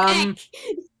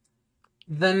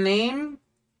 The name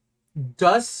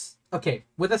does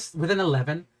with an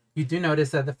 11. You do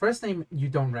notice that the first name you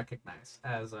don't recognize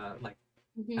as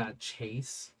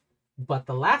Chase, but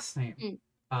the last name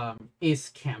is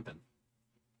Campen.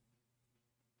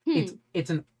 It's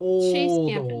an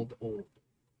old.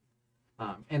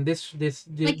 And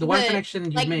the one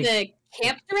connection you make the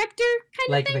camp director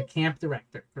kind of thing? The camp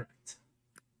director, correct?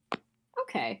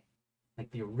 Okay.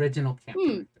 Like the original camp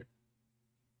director.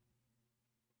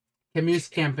 Camus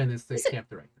Campen is the camp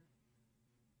director.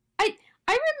 I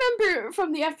remember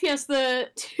from the FPS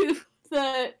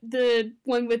the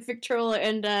one with Victrola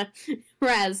and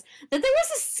Raz that there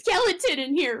was a skeleton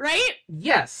in here, right?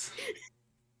 Yes.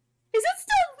 Is it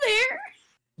still there?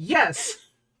 Yes.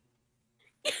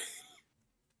 You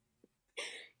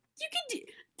can do.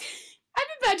 I'm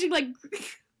imagining like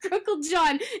Grunkle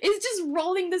Jhonn is just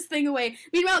rolling this thing away.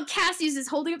 Meanwhile, Cassius is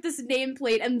holding up this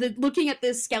nameplate and looking at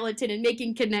this skeleton and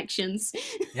making connections.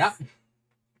 Yep.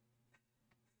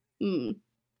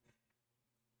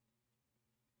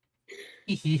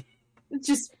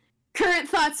 Just current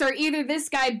thoughts are either this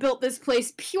guy built this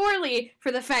place purely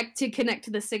for the fact to connect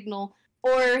to the signal,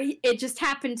 or it just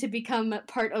happened to become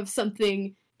part of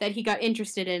something that he got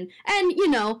interested in, and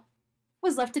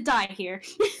was left to die here.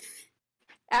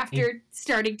 After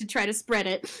starting to try to spread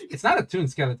it. It's not a toon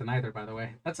skeleton either, by the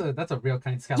way. That's a real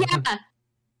kind skeleton. Yeah,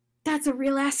 that's a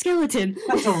real ass skeleton.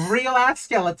 That's a real ass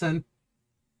skeleton.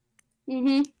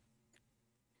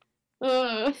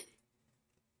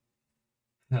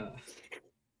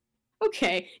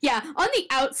 Okay, yeah. On the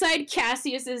outside,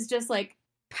 Cassius is just like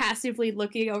passively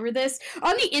looking over this.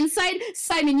 On the inside,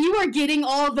 Simon, you are getting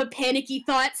all the panicky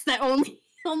thoughts that only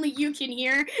you can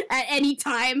hear at any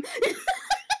time.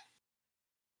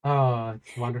 Oh,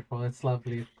 it's wonderful. It's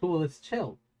lovely. It's cool. It's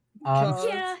chill.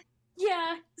 Yeah.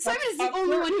 Simon's the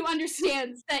only one who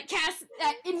understands that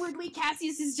inwardly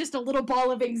Cassius is just a little ball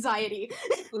of anxiety.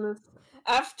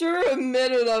 After a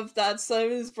minute of that,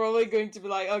 Simon's probably going to be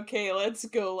like, okay, let's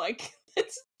go. Like,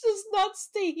 let's just not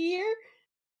stay here.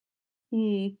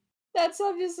 That's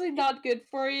obviously not good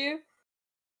for you.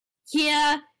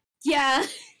 Yeah.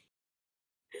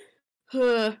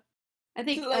 I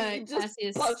think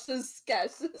Cassius.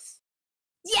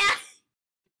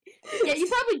 Yeah, you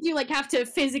probably do have to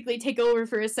physically take over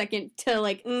for a second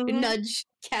to nudge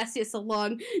Cassius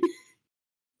along.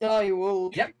 Oh, you will.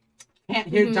 Yep. Can't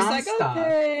hear Jhonn's stuff.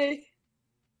 Okay.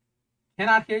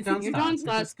 Cannot hear Jhonn's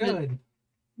stuff. It's good.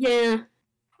 Yeah.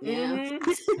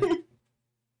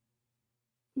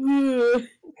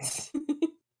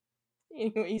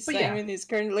 Anyway, Simon is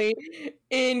currently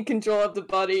in control of the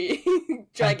body,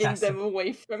 dragging them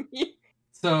away from you.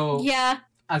 So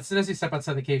as soon as you step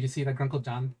outside the cave, you see that Grunkle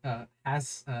Jhonn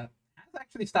has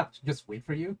actually stopped to just wait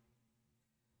for you.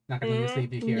 Not gonna just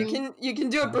leave you here. You can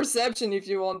do a perception if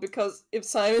you want, because if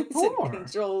Simon's in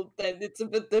control, then it's a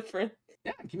bit different.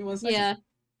 Yeah, give me 1 second. Yeah.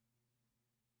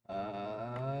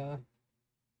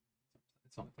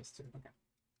 It's only plus 2. Okay.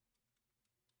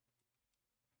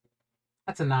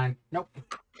 That's a 9. Nope.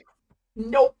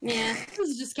 Yeah, this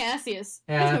is just Cassius.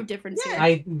 Yeah. There's no difference here.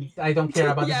 I don't care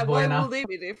about this boy enough. Why will they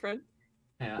be different?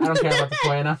 Yeah, I don't care about this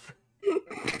boy enough.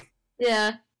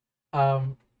 Yeah.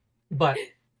 But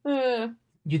Uh,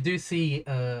 you do see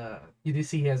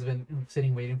he has been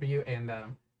sitting waiting for you, and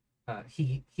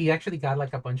he actually got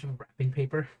like a bunch of wrapping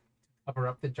paper to cover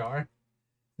up the jar.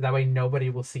 That way nobody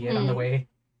will see it on the hmm. way.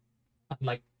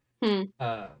 Like Hmm.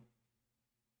 but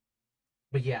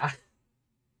yeah.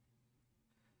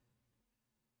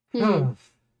 Hmm.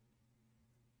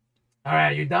 All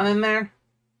right, you done in there?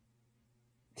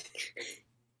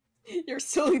 You're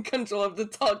still in control of the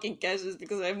talking, Cassius,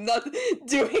 because I'm not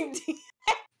doing the.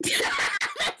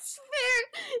 That's fair.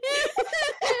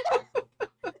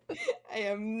 I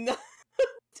am not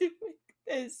doing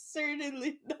this.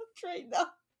 Certainly not right now.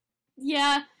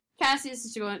 Yeah, Cassius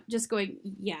is just going.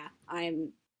 Yeah,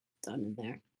 I'm done in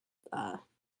there.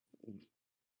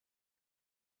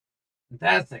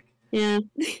 Fantastic. Yeah.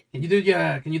 Can you do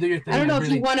your thing? I don't know I'm if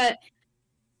you really... want to.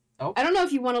 Oh. I don't know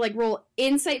if you want to like roll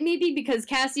insight maybe because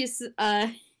Cassius's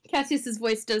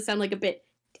voice does sound like a bit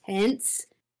tense,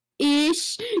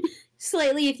 ish,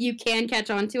 slightly if you can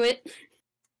catch on to it.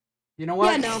 You know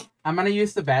what? Yeah, no. I'm gonna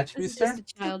use the badge This is booster. just a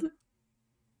child.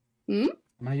 I'm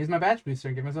gonna use my badge booster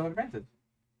and give myself advantage.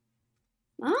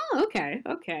 Oh, okay,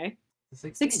 okay.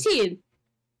 16. 16.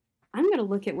 I'm gonna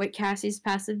look at what Cassie's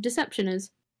passive deception is.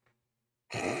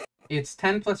 It's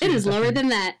 10 plus. It your is lower deception. than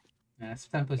that. Yeah, it's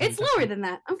 10 plus. your It's deception. lower than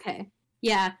that. Okay.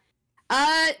 Yeah.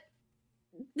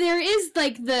 There is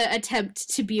like the attempt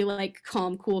to be like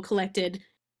calm, cool, collected,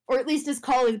 or at least as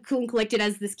cool and collected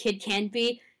as this kid can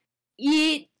be.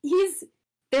 He's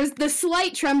there's the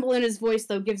slight tremble in his voice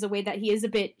though gives away that he is a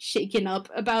bit shaken up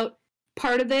about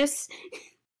part of this.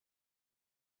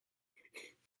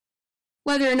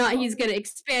 Whether or not he's gonna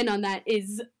expand on that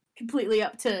is completely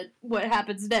up to what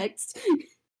happens next.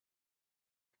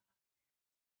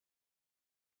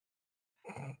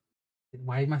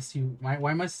 Why must you?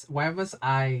 Why must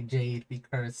I, Jade, be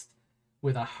cursed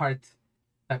with a heart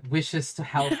that wishes to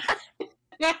help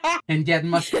and yet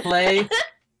must play?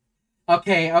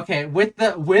 Okay. With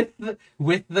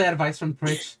the advice from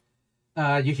Pritch,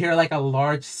 you hear like a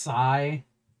large sigh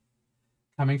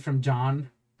coming from Jhonn,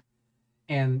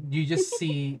 and you just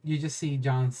see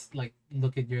John's like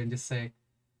look at you and just say,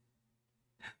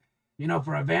 "You know,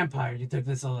 for a vampire, you took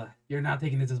this. You're not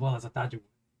taking this as well as I thought you would.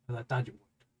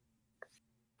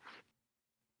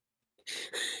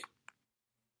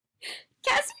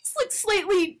 Cassius looks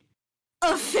slightly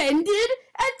offended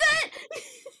at that.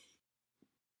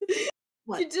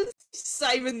 What? You just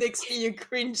Simon next to you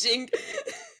cringing.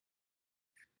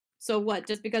 So what?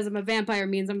 Just because I'm a vampire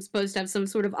means I'm supposed to have some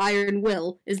sort of iron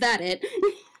will? Is that it?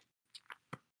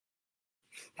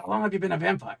 How long have you been a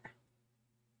vampire?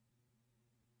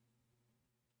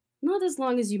 Not as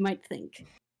long as you might think.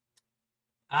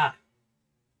 Ah.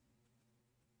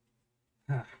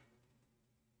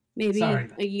 Maybe Sorry.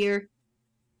 a year.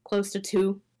 Close to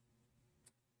 2.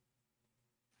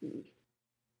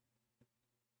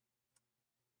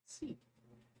 See.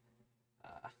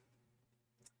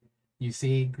 You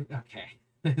see, okay.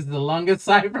 This is the longest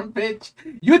sigh from Pitch.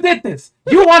 You did this.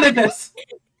 You wanted this.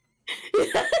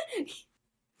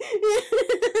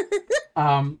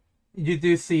 You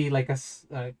do see like as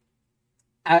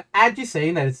you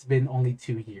saying that it's been only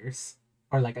 2 years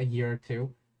or like a year or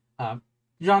 2.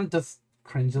 Jhonn does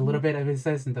cringe a little bit as he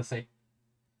says and does say,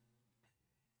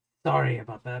 "Sorry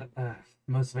about that.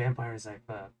 Most vampires I've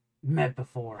met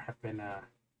before have been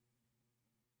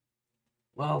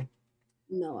well."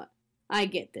 No, I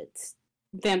get that.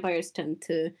 Vampires tend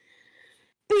to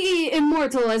be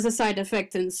immortal as a side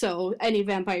effect, and so any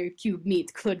vampire you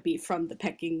meet could be from the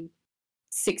pecking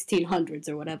 1600s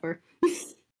or whatever.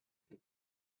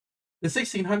 The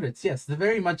 1600s, yes, the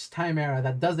very much time era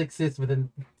that does exist within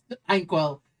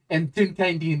Anquel and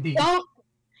Toonkind D&D. Don't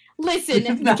listen.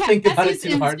 Think about it Cassius too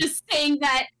is hard. just saying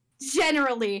that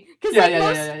generally, because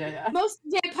Yeah. most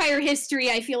vampire history,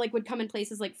 I feel like would come in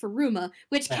places like Faruma,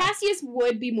 which Yeah. Cassius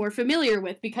would be more familiar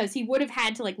with because he would have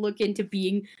had to like look into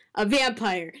being a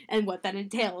vampire and what that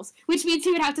entails, which means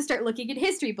he would have to start looking at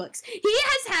history books. He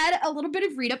has had a little bit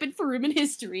of read up in Faruman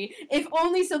history, if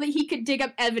only so that he could dig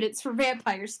up evidence for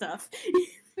vampire stuff.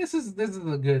 This is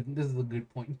a good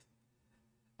point.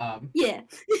 Yeah.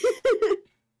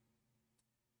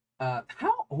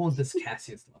 How old does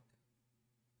Cassius look?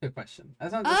 Good question.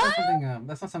 That's not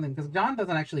something because Jhonn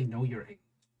doesn't actually know your age.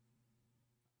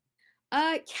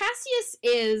 Cassius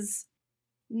is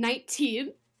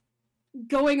 19,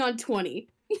 going on 20.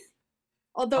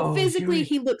 Although physically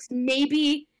he looks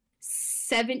maybe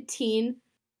 17,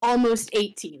 almost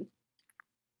 18.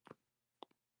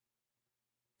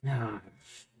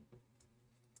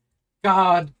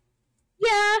 God.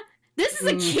 Yeah, this is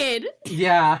a kid.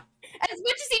 Yeah. as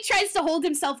much as he tries to hold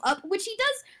himself up, which he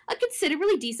does a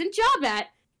considerably decent job at,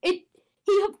 he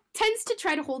tends to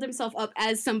try to hold himself up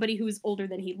as somebody who's older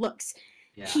than he looks.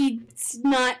 Yeah. He's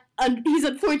not. He's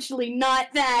unfortunately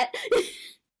not that.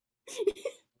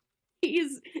 He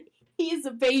is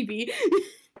a baby.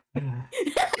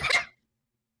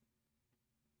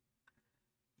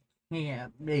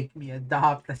 Can't make me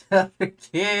adopt another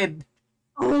kid.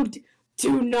 Oh,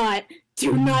 do not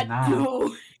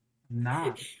go.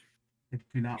 Nah, I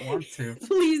do not want to.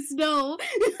 Please no.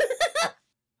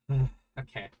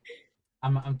 Okay,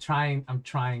 I'm trying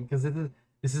because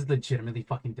this is legitimately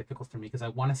fucking difficult for me because I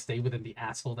want to stay within the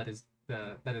asshole that is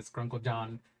Grunkle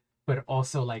Jhonn, but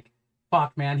also like,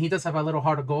 fuck man, he does have a little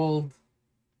heart of gold.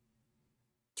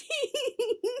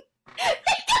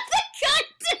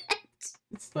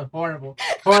 It's the horrible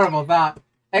thought.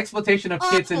 Exploitation of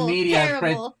kids in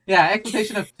media. Yeah,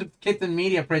 exploitation of kids in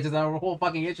media fridge is a whole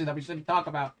fucking issue that we shouldn't talk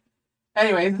about.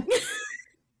 Anyways.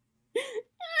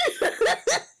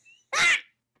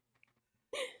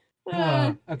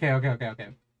 Okay.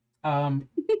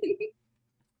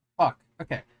 Fuck.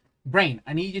 Okay. Brain,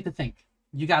 I need you to think.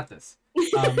 You got this.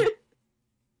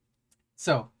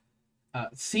 So,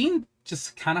 seeing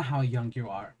just kind of how young you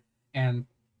are, and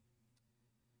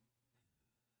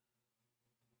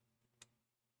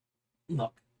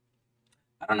look,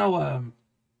 I don't know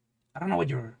what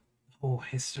your whole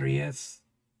history is,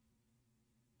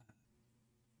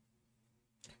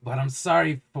 but I'm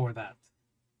sorry for that.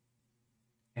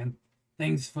 And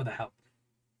thanks for the help.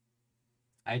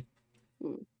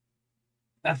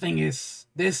 That thing is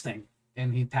this thing,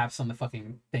 and he taps on the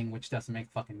fucking thing, which doesn't make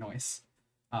fucking noise.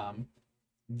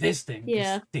 This thing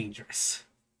is dangerous.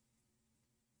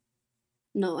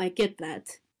 No, I get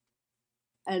that.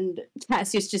 And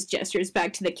Cassius just gestures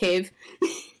back to the cave.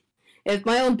 If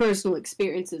my own personal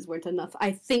experiences weren't enough,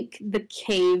 I think the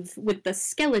cave with the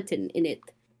skeleton in it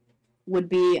would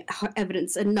be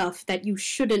evidence enough that you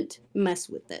shouldn't mess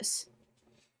with this.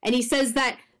 And he says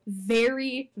that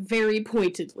very, very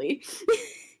pointedly.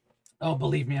 Oh,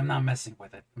 believe me, I'm not messing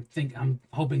with it. I'm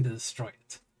hoping to destroy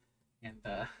it.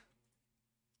 And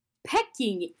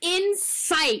Pecking in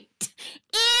sight.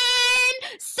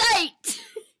 In sight.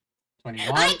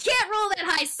 21. I can't roll that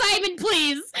high. Simon,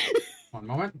 please. One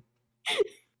moment.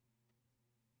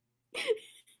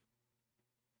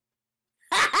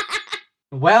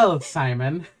 Well,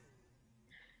 Simon.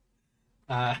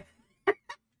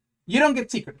 You don't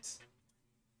get secrets.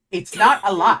 It's not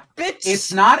a lie. Bitch.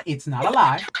 It's not a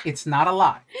lie. It's not a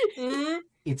lie. Mm-hmm.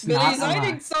 It's But not he's a lie.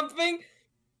 hiding something.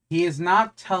 He is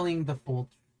not telling the full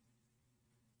truth.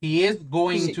 He is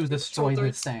going to destroy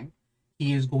this thing.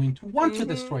 He is going to want to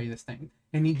destroy this thing.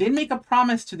 And he did make a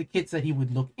promise to the kids that he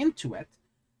would look into it,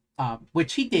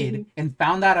 which he did, and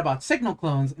found out about signal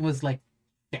clones and was like,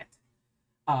 shit.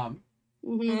 But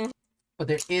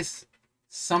there is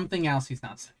something else he's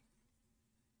not saying.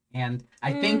 And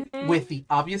I think with the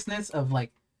obviousness of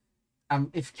like,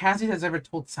 if Cassius has ever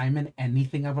told Simon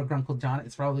anything about Grunkle Jhonn,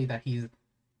 it's probably that he's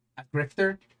a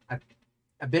grifter,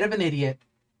 a bit of an idiot,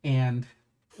 and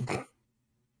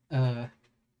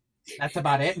that's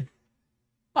about it.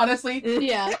 Honestly.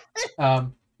 Yeah.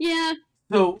 Yeah.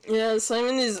 So yeah,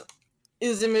 Simon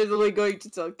is immediately going to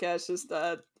tell Cassius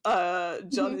that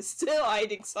Jhonn is still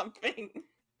hiding something.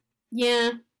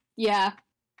 Yeah. Yeah.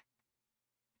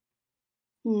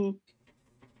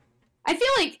 I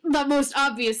feel like the most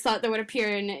obvious thought that would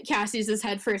appear in Cassius's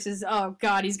head first is, oh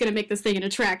god, he's gonna make this thing an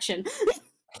attraction.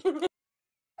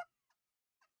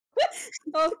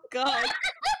 Oh god.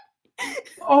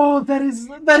 Oh, that is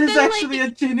actually a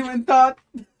genuine thought.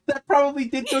 That probably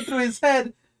did go through his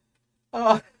head.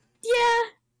 Oh. Yeah.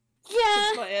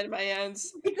 It's my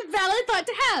hands. It's a valid thought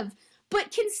to have. But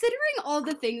considering all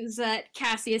the things that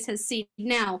Cassius has seen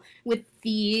now with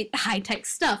the high-tech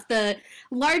stuff, the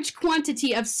large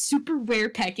quantity of super rare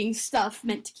pecking stuff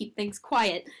meant to keep things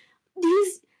quiet,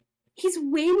 he's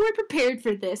way more prepared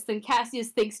for this than Cassius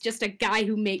thinks just a guy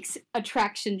who makes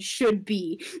attractions should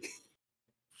be.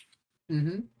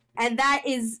 And that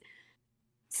is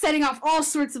setting off all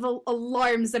sorts of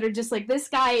alarms that are just like, this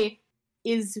guy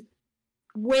is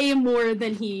way more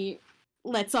than he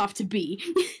lets off to be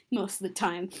most of the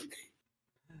time.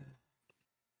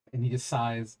 And he just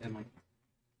sighs and like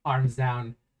arms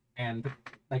down and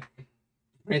like,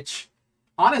 Pritch,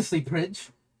 honestly,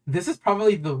 Pritch, this is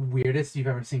probably the weirdest you've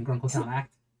ever seen Grunkle Jhonn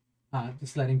act.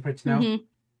 Just letting Pritch know.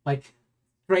 Like,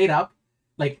 straight up,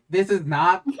 like, this is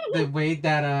not the way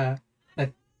that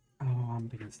oh, I'm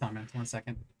thinking stomach. 1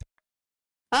 second.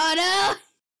 Oh no!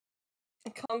 I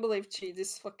can't believe Jade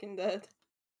is fucking dead.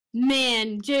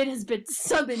 Man, Jade has been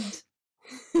summoned.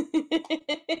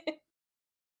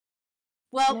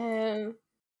 Well, Man.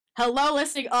 hello,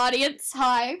 listening audience.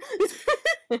 Hi.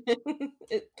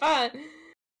 It's fine.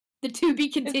 The to be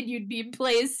continued meme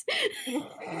plays.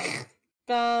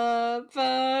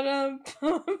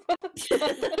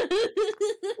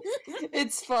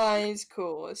 It's fine, it's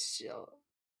cool, it's chill.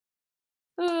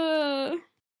 Oh,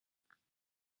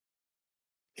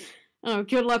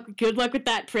 good luck with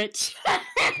that, Pritch.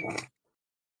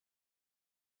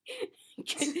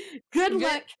 Good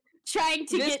luck trying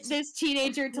to get this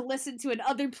teenager to listen to an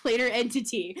other planar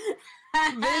entity.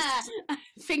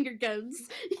 Finger guns.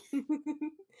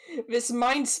 This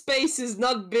mind space is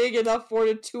not big enough for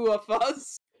the two of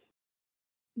us.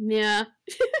 Yeah.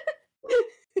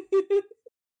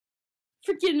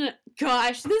 Freaking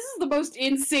gosh, this is the most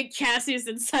in sync Cassius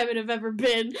and Simon have ever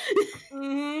been.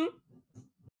 Mm-hmm.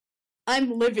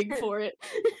 I'm living for it.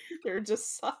 They're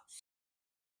just sus.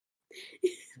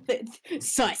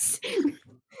 Sus.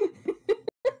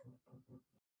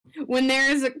 When there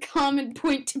is a common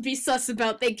point to be sus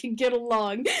about, they can get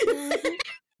along.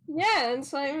 Yeah, and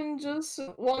Simon just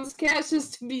wants Cassius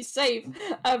to be safe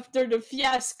after the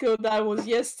fiasco that was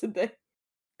yesterday.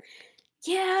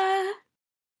 Yeah.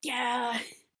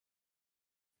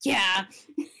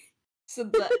 So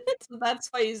that's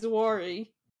why he's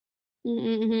worried.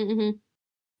 Man.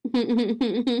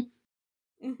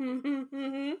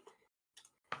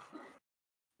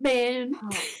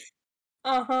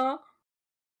 Uh-huh.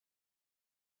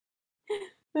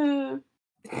 Trying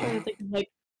to think of, like,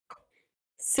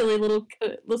 silly little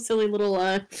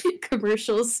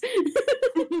commercials.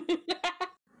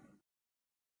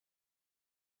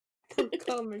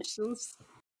 Commercials.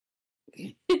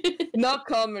 Not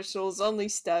commercials, only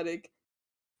static.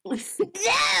 No!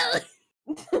 That's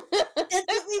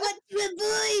what we want to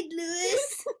avoid,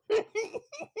 Lewis!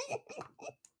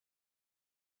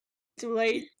 Too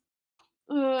late.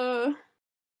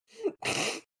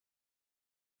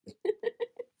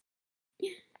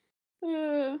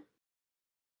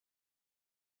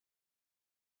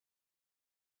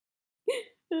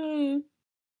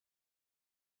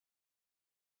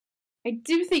 I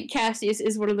do think Cassius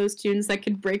is one of those tunes that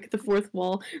can break the fourth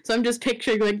wall. So I'm just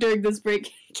picturing, like, during this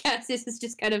break, Cassius is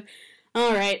just kind of,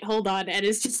 alright, hold on, and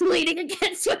is just leaning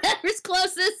against whatever's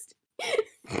closest.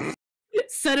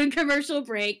 Sudden commercial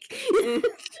break.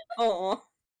 Aw.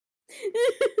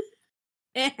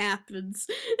 It happens.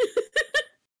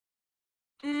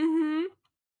 Mm-hmm.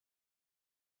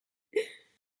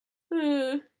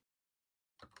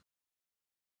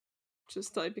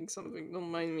 Just typing something,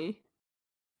 don't mind me.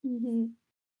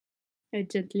 I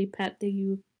gently pat the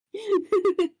you.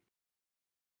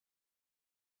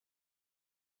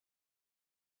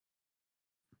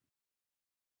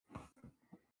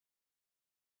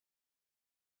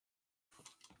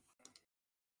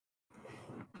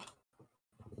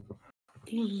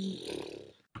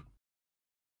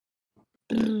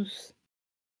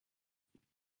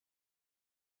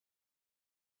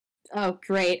 Oh,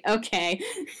 great. Okay.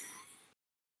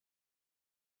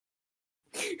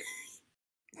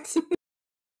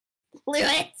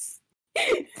 Lewis!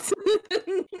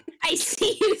 I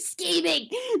see you scheming!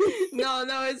 No,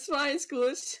 it's fine,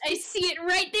 Squish. I see it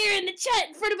right there in the chat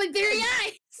in front of my very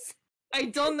eyes! I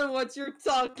don't know what you're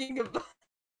talking about.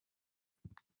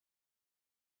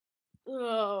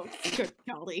 Oh, good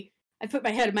golly. I put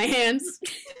my head in my hands.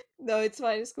 No, it's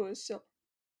fine, Squish. Chill.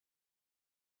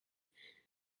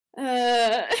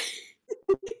 That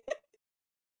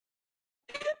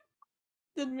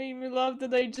made me laugh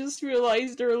that I just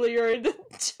realized earlier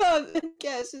that Jhonn and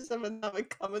Cassius have another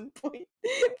common point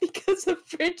because of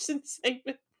French and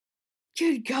Simon.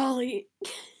 Good golly.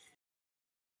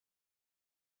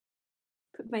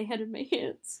 Put my head in my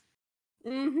hands.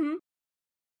 Mm-hmm.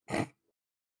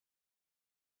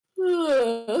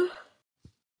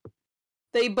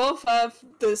 They both have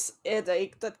this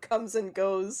headache that comes and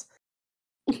goes.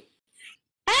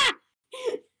 Ah!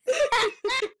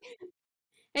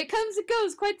 It comes and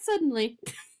goes quite suddenly.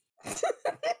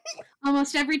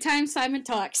 Almost every time Simon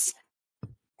talks.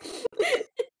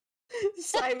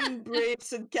 Simon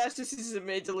breaks and Cassius is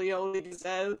immediately holding his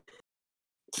head.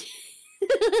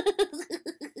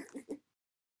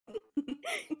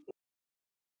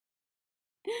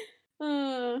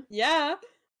 Yeah.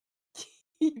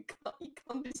 You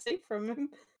can't be safe from him.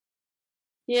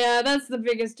 Yeah, that's the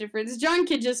biggest difference. Jhonn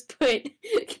could just put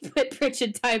Pritch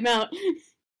in timeout.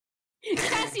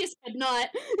 Cassius could not.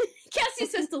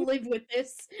 Cassius has to live with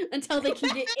this until they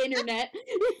can get internet.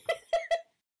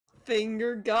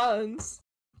 Finger guns.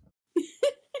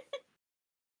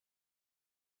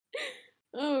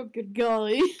 Oh, good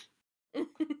golly.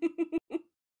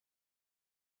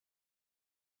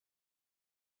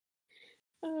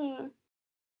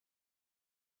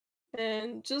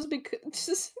 And just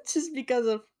because just because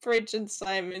of Fridge and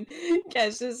Simon,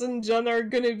 Cassius and Jhonn are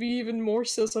gonna be even more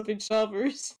sus of each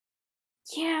other's.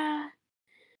 Yeah.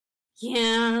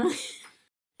 Yeah.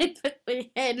 I put my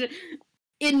head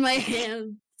in my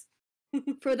hands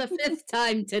for the 5th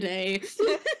time today.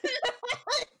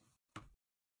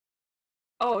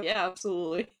 Oh yeah,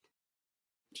 absolutely.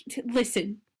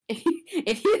 Listen,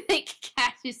 if you think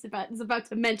Cassius is about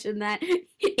to mention that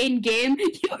in game,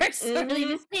 you are sorely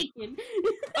mistaken.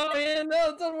 Oh yeah,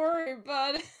 no, don't worry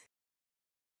about it.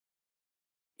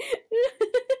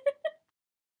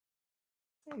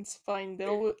 It's fine.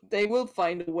 They will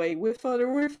find a way with or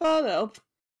without help.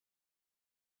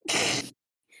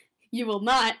 You will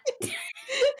not.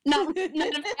 None of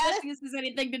Cassius has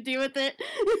anything to do with it.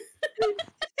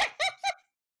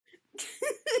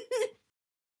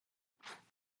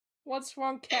 What's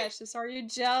wrong, Cassius? Are you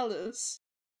jealous?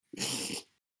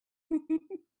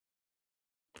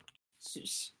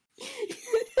 Shush.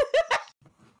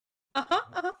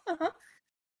 I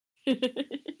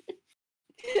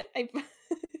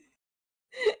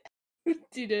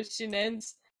do those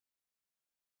shenanigans.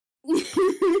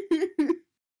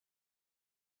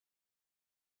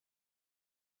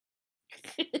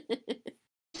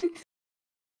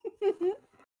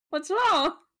 What's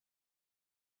wrong?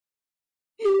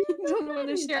 You don't want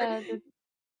to share.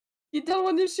 You don't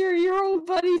want to share your old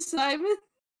buddy Simon.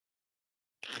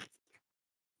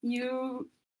 You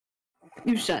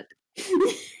shut.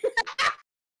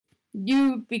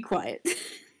 You be quiet.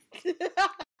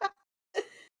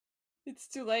 It's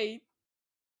too late.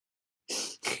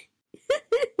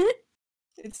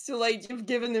 It's too late. You've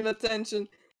given him attention.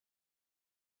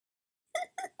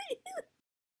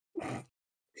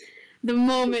 The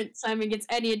moment Simon gets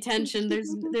any attention,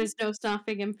 there's no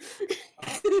stopping him.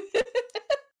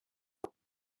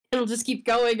 It'll just keep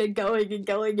going and going and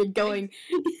going and going.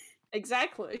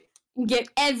 Exactly. Get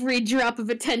every drop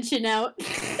of attention out.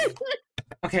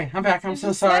 Okay, I'm back. I'm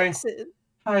so sorry.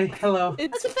 Hi, hello.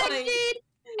 It's That's fine. Jade.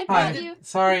 I Hi. found you.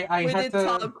 Sorry, I We had did to.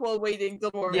 talk while waiting.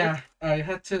 Don't worry. Yeah, I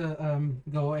had to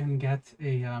go and get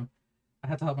a I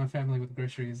had to help my family with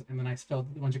groceries, and then I spilled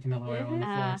a bunch of canola oil on the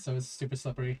floor, so it's super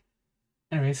slippery.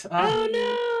 Anyways, Oh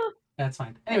no. that's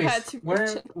fine. I had Anyways, to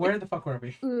where the fuck were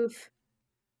we? Oof.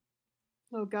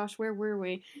 Oh gosh, where were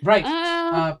we? Right.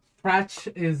 Pratch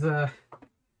is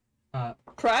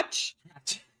Crutch?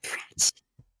 Pratch.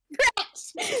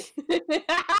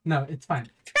 No, it's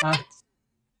fine.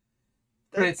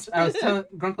 Pritch, I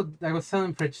was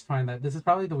telling Pritch fine that this is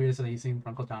probably the weirdest that he's seen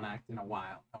Grunkle Jhonn act in a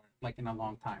while, or like in a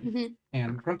long time. Mm-hmm.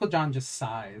 And Grunkle Jhonn just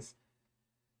sighs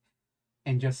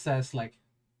and just says, like,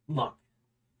 look,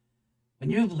 when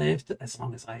you've lived as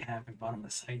long as I have in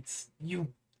Bottomless Heights, you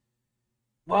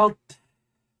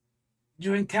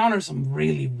encounter some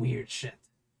really weird shit.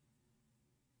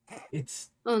 It's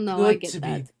Oh no, good I get to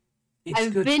that. be.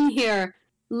 I've been here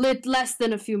less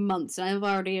than a few months, and I've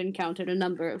already encountered a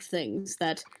number of things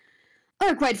that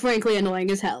are quite frankly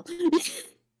annoying as hell.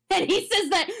 And he says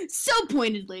that so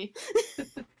pointedly.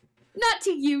 Not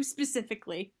to you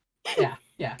specifically. Yeah.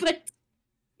 But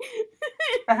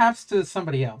perhaps to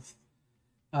somebody else.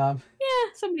 Yeah,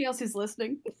 somebody else who's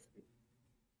listening.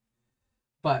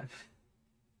 But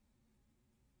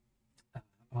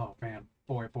oh man,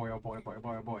 boy.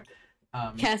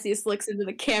 Cassius looks into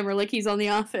the camera like he's on The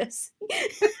Office.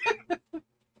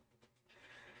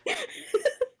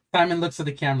 Simon looks at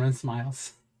the camera and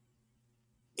smiles.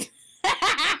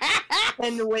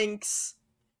 And winks.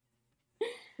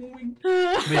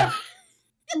 Yeah.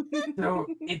 So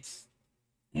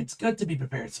it's good to be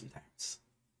prepared sometimes.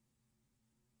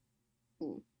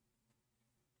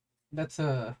 That's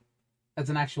an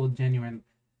actual genuine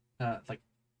like,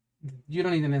 you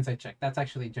don't need an insight check. That's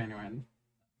actually genuine.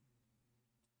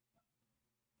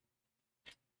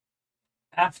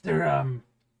 After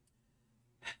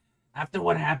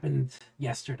what happened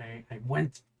yesterday, I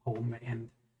went home and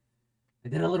I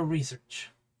did a little research.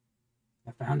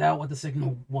 I found out what the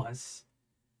signal was,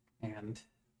 and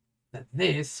that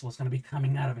this was going to be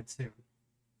coming out of it soon.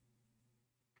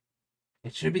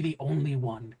 It should be the only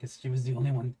one, because she was the only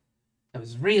one that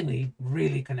was really,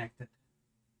 really connected.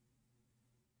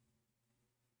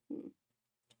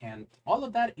 And all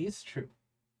of that is true.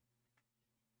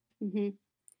 Mm-hmm.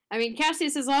 I mean,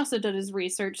 Cassius has also done his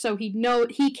research, so he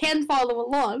can follow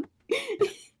along.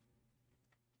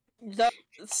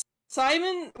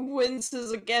 Simon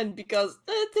winces again because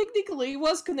technically he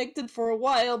was connected for a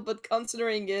while, but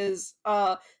considering his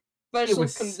special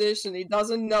condition, he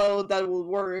doesn't know that will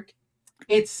work.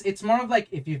 It's more of like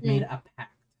if you've made a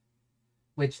pact.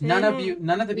 which none of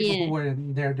the people Yeah. who were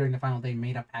there during the final day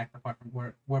made a pact apart from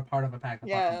were part of a pact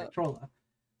apart from Yeah. Victrola.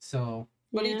 So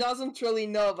But he Yeah. doesn't really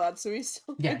know that, so he's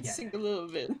still Yeah, missing a little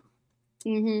bit.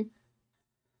 Mm-hmm.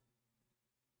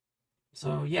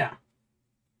 so yeah.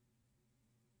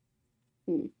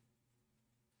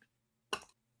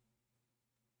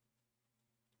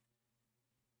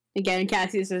 Again,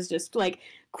 Cassius is just like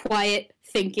quiet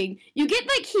thinking. You get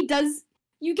like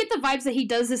you get the vibes that he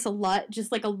does this a lot,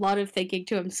 just like a lot of thinking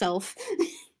to himself.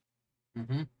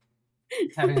 Mm-hmm.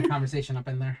 He's having a conversation up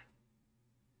in there.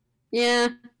 Yeah.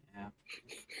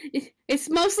 Yeah. It's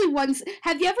mostly ones.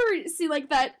 Have you ever seen like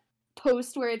that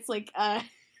post where it's like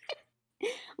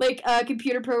like a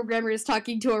computer programmer is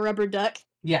talking to a rubber duck?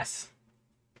 Yes.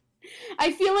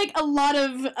 I feel like a lot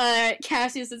of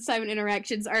Cassius and Simon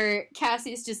interactions are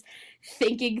Cassius just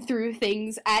thinking through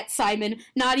things at Simon,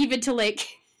 not even to like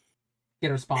Get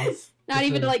a response. not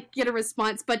even to like get a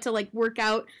response, but to like work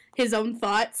out his own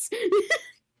thoughts.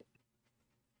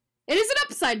 It is an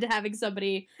upside to having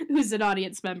somebody who's an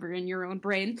audience member in your own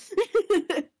brain.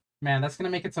 Man, that's gonna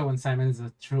make it so when Simon is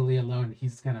truly alone,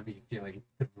 he's gonna be feeling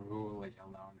truly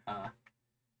alone, huh?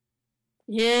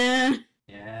 Yeah.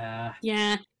 Yeah.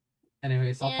 Yeah.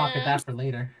 Anyways, I'll pocket that for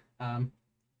later.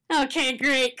 Okay,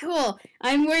 great, cool.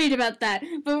 I'm worried about that,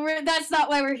 but that's not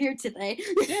why we're here today.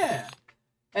 Yeah.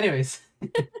 Anyways,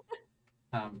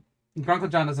 Grunkle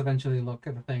Jhonn does eventually look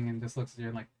at the thing and just looks at you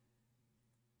and like,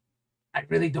 I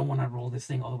really don't want to roll this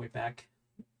thing all the way back.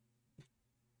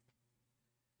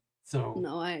 So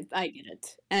No, I get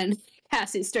it. And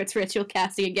Cassius starts ritual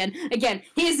casting again. Again,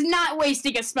 he is not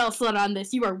wasting a spell slot on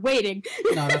this. You are waiting.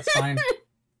 no, that's fine.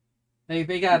 They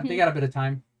got a bit of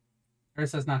time.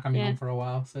 Ursa's not coming home for a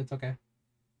while, so it's okay.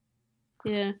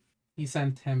 Yeah. He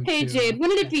sent him. Hey to, Jade,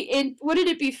 wouldn't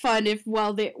it be fun if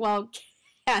while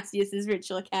Cassius is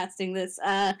ritual casting this,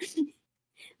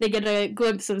 they get a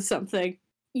glimpse of something?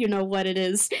 You know what it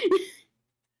is.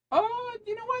 Oh,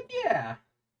 you know what? Yeah.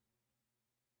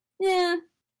 Yeah.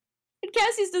 And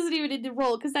Cassius doesn't even need to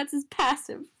roll because that's his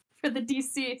passive for the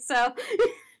DC. So.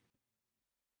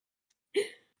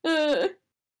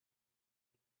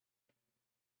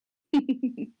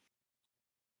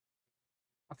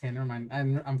 Okay, never mind.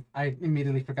 I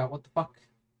immediately forgot what the fuck.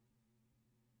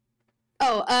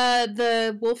 Oh,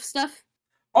 the wolf stuff.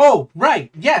 Oh,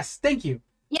 right. Yes, thank you.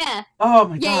 Yeah. Oh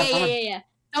my god. Yeah.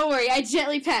 Don't worry, I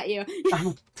gently pat you. I'm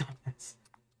a dumbass.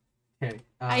 Okay.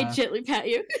 I gently pat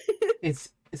you.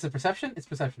 It's a perception. It's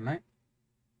perception, right?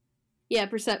 Yeah,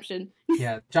 perception.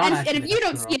 Yeah, Jhonn. And if you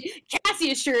don't see it,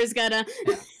 Cassius sure is gonna.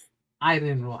 Yeah. I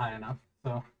didn't roll high enough,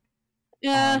 so.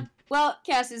 Well,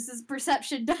 Cassius's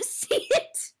perception does see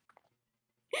it.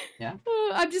 Yeah.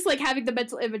 I'm just like having the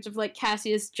mental image of like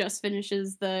Cassius just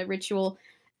finishes the ritual,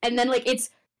 and then like it's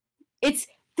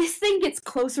this thing gets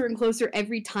closer and closer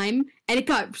every time, and it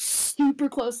got super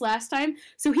close last time.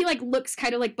 So he like looks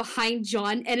kind of like behind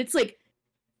Jhonn, and it's like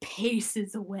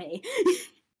paces away.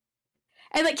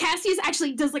 And like Cassius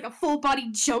actually does like a full body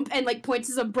jump and like points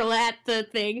his umbrella at the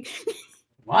thing.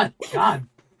 What? God.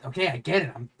 Okay, I get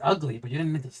it. I'm ugly, but you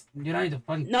don't need to. You don't need to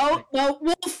fucking. No,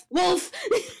 wolf.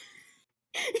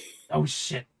 Oh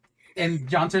shit! And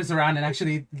Jhonn turns around and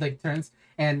actually like turns,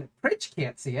 and Pritch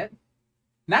can't see it.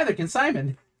 Neither can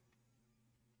Simon.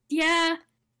 Yeah.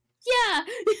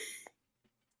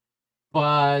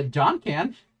 But Jhonn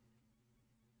can.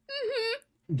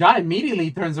 Mhm. Jhonn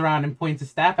immediately turns around and points his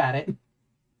staff at it.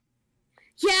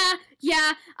 Yeah.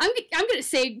 I'm gonna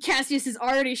say Cassius has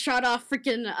already shot off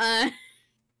freaking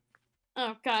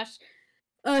oh gosh,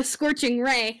 scorching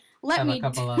ray. Let me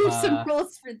do some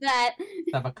rolls for that.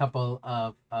 Have a couple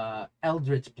of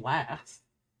Eldritch Blasts.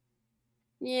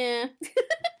 Yeah.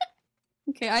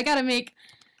 Okay, I gotta make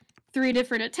 3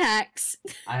 different attacks.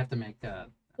 I have to make 5,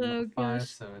 gosh.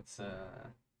 so it's 2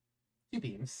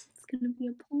 beams. It's gonna be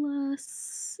a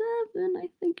 +7, I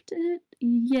think, to hit.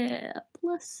 Yeah,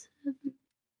 +7.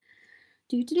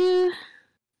 Do.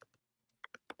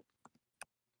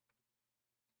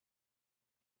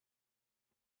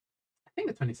 I think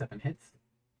the 27 hits.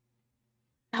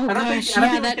 Oh I don't gosh, think,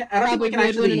 yeah, I that don't think we can, I don't think we can probably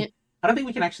actually. wouldn't. I don't think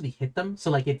we can actually hit them. So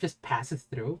like it just passes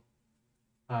through.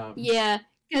 Yeah,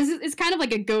 because it's kind of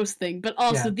like a ghost thing, but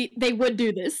also they would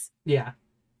do this. Yeah.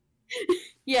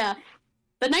 Yeah,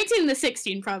 the 19 and the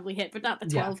 16 probably hit, but not the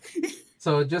 12. Yeah.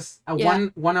 So just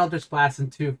one Eldritch Blast and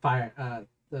 2 the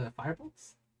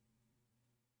firebolts.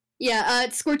 Yeah,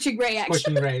 it's Scorching Ray actually.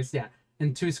 Scorching rays, yeah,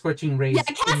 and 2 Scorching rays. Yeah,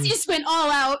 Cassius went all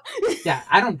out. Yeah,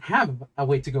 I don't have a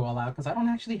way to go all out because I don't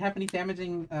actually have any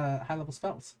damaging high level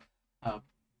spells.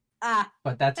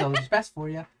 But that's Eldritch Blast for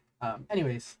you.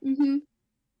 Anyways. Mm-hmm.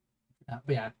 But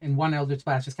yeah, and one Eldritch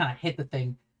Blast just kind of hit the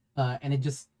thing, and it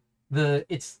just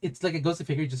it's like a ghostly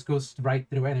figure. It just goes right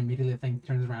through it, and immediately the thing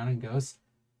turns around and goes.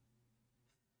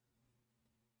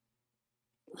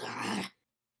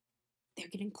 They're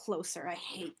getting closer. I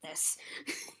hate this.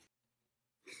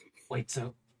 Wait,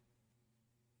 so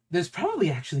there's probably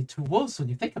actually 2 wolves when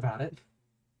you think about it.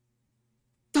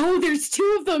 Oh, there's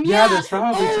 2 of them. Yeah, Yeah, there's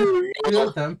probably two no!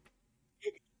 of them.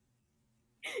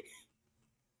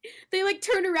 They like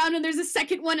turn around and there's a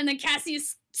second one, and then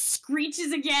Cassius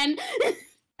screeches again.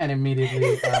 And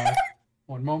immediately,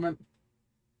 one moment,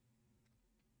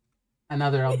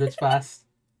 another Eldritch Blast.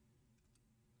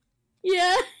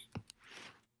 Yeah.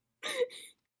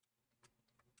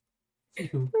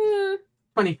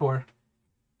 24.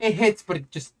 It hits, but it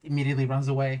just immediately runs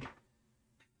away.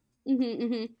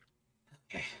 Okay.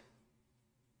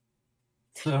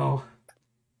 So,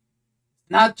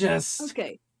 not just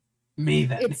Okay. me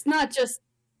then. It's not just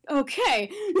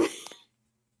okay.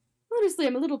 Honestly,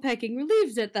 I'm a little pecking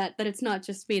relieved at that it's not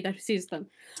just me that sees them.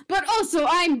 But also,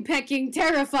 I'm pecking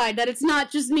terrified that it's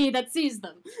not just me that sees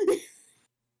them.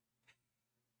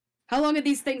 How long have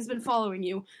these things been following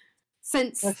you?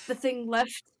 Since the thing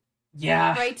left?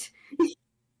 Yeah. Right?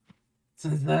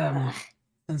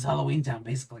 Since Halloween Town,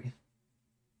 basically.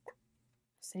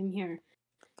 Same here.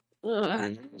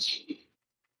 Ugh.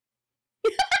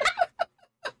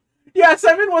 Yeah,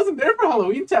 Simon wasn't there for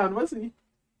Halloween Town, was he?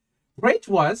 Rich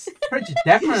was. Rich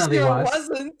definitely Sure was.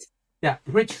 wasn't. Yeah,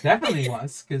 Rich definitely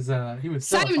was, because he was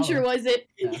still Simon sure wasn't.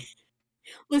 Yeah.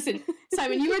 Listen,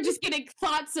 Simon, you are just getting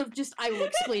thoughts of just, I will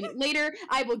explain it later.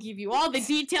 I will give you all the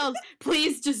details.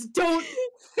 Please just don't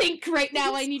think right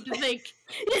now. I need to think.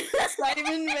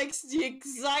 Simon makes the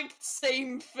exact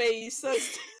same face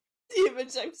as the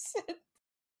image I've sent.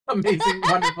 Amazing,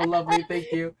 wonderful, lovely,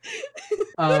 thank you.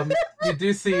 You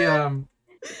do see,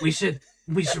 we should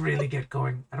really get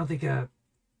going. I don't think, I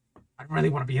don't really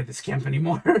want to be at this camp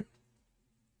anymore.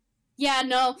 Yeah,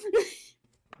 no.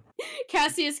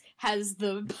 Cassius has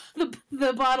the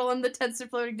bottle and the tensor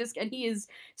floating disc, and he is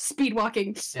speed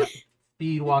walking. Yeah,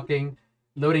 speed walking,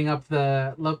 loading up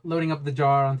the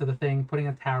jar onto the thing, putting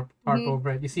a tarp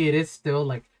over it. You see, it is still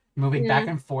like moving back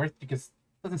and forth because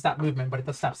it doesn't stop movement, but it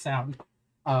does stop sound.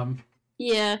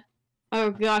 Yeah. Oh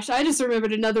gosh, I just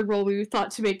remembered another role we thought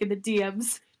to make in the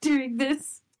DMs doing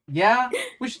this. Yeah,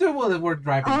 we should do it while we're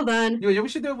driving. Hold on. We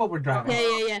should do it while we're driving.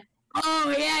 Yeah.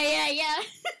 Oh yeah.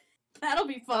 That'll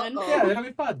be fun. Yeah, that'll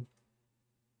be fun.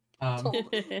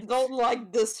 Don't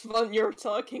like this fun you're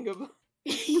talking about.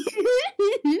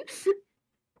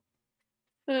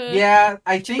 Yeah,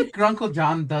 I think Grunkle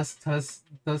Jhonn does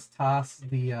toss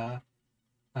the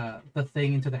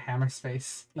thing into the hammer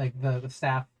space, like the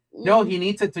staff. No, he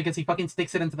needs it because he fucking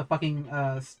sticks it into the fucking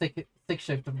stick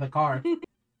shift of the car. God.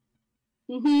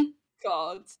 Mm-hmm.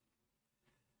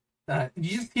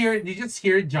 You just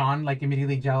hear Jhonn like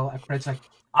immediately yell at Fred like,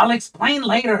 "I'll explain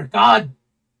later, God."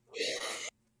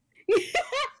 It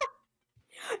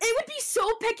would be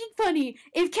so pecking funny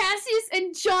if Cassius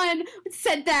and Jhonn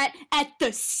said that at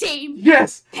the same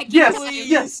Yes, time.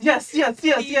 yes,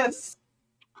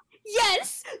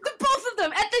 Yes, the both of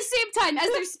them at the same time as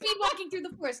they're speed walking through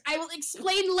the forest. I will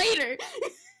explain later.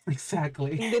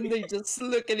 Exactly. And then they just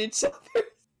look at each other.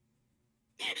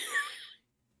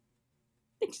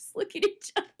 They just look at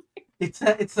each other.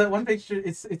 It's a one picture.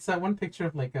 It's a one picture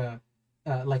of like a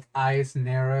like eyes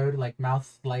narrowed, like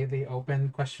mouth slightly open,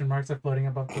 question marks are floating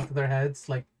above both of their heads,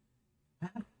 like.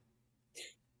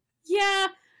 Yeah,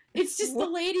 it's just the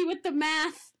lady with the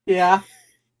math. Yeah.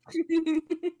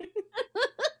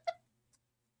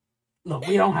 Look,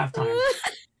 we don't have time.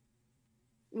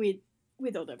 We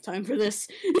don't have time for this.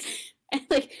 And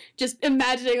like just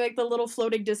imagining like the little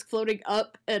floating disc floating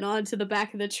up and onto the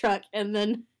back of the truck, and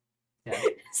then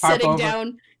sitting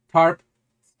down. Tarp,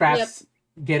 straps,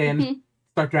 get in,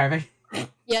 start driving.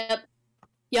 Yep.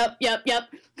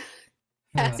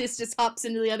 Cassius just hops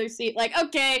into the other seat, like,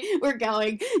 okay, we're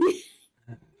going.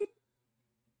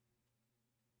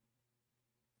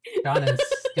 Jhonn is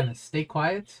gonna stay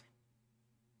quiet.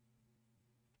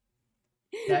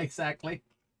 Yeah, exactly.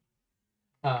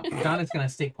 Jhonn is gonna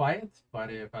stay quiet,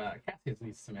 but if Cassius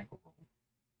needs to make a roll.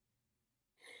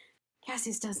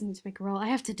 Cassius does need to make a roll. I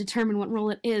have to determine what roll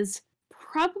it is.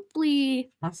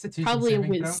 Probably a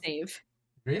whiz save.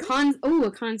 Really?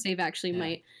 A con save actually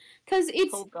might. Because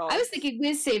it's... I was thinking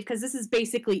whiz save because this is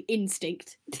basically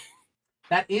instinct.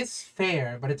 That is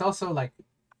fair, but it's also like...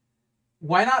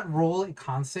 Why not roll a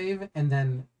con save and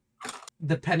then,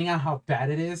 depending on how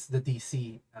bad it is, the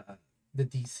DC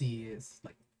is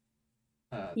like...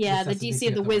 the DC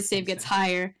of the whiz save gets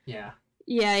higher. Yeah.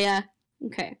 Yeah.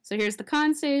 Okay, so here's the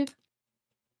con save.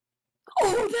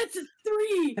 Oh, that's a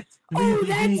 3! That's Oh, really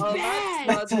that's big. Oh, bad!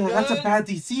 that's That's a bad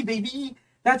DC, baby.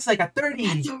 That's like a 30.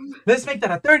 That's a... Let's make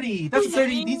that a 30. That's a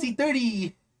 30 I DC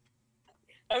 30.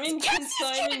 mean, can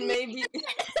Simon maybe...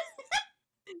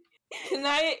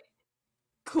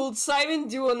 Could Simon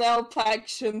do an help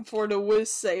action for the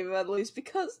whiz save at least?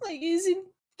 Because, like, he's in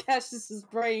Cassius's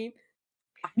brain.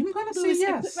 I'm gonna say Lewis,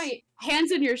 I put yes. my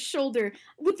hands on your shoulder.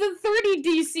 With the 30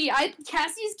 DC,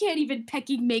 Cassius can't even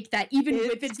pecking make that, even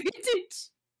with advantage.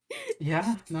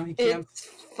 Yeah, no, he can't. It's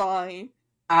fine.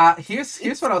 Here's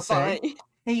It's what I'll say. fine.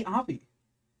 Hey, Obby,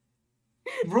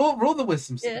 roll the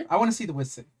wisdom save. Yeah. I want to see the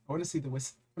wisdom. I want to see the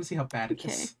wisdom. I want to see how bad it Okay.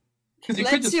 is. Because you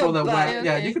Let's could just see roll how that bad- one.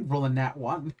 Yeah, okay. you could roll a nat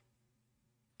 1.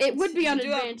 It would be You on do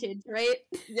have- advantage, right?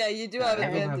 Yeah, you do Yeah, have I will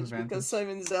have advantage advantage. because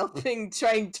Simon's helping,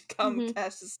 trying to calm Mhm.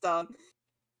 Cassius down.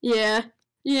 Yeah.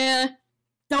 Yeah.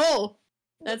 Oh!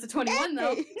 That's a 21,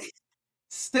 though. Hey!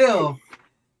 Still,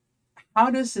 how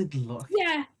does it look?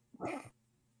 Yeah.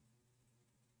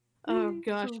 Oh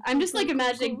gosh. I'm just like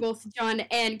imagining both Jhonn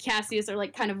and Cassius are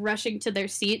like kind of rushing to their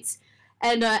seats.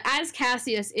 And as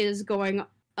Cassius is going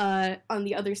on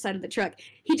the other side of the truck,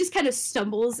 he just kind of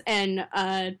stumbles and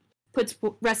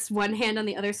rests one hand on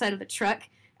the other side of the truck.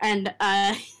 And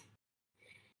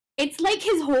it's like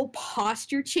his whole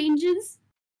posture changes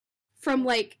from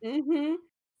like Mm-hmm.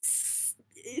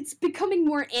 it's becoming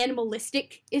more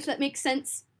animalistic, if that makes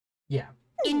sense. Yeah.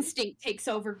 Instinct takes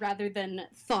over rather than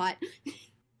thought.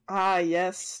 Ah,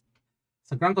 yes.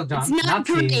 So Grunkle Jhonn, It's not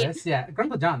seeing great. this,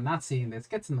 Grunkle Jhonn, not seeing this,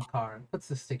 gets in the car, puts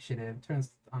the stick shit in,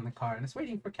 turns on the car, and is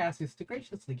waiting for Cassius to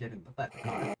graciously get in the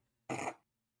car.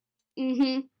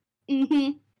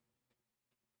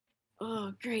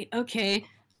 Oh, great. Okay.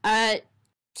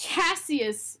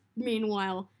 Cassius,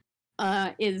 meanwhile,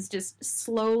 is just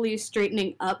slowly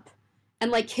straightening up, and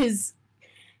like his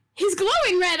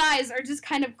glowing red eyes are just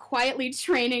kind of quietly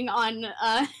training on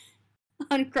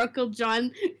Grunkle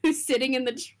Jhonn, who's sitting in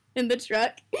the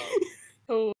truck.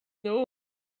 Oh, no.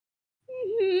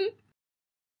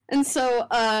 And so,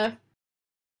 gosh,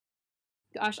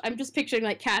 I'm just picturing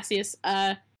like Cassius.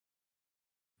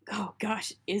 Oh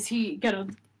gosh, does he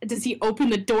open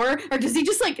the door, or does he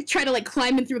just like try to like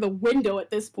climb in through the window at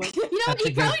this point? You know, That's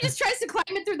he a probably good- just tries to climb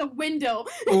in through the window.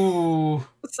 Ooh.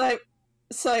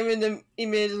 Simon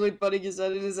immediately putting his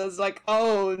head in his head, like,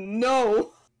 oh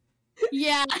no!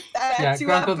 Yeah. That Yeah, had to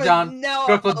Grunkle happen. Jhonn- Now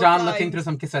Grunkle Jhonn apologize. looking through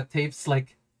some cassette tapes,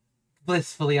 like,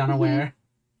 blissfully unaware.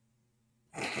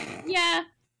 Yeah.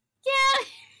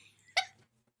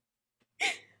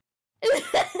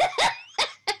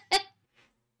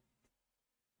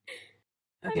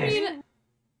 Okay. I mean,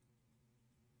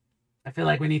 I feel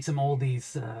like we need some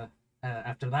oldies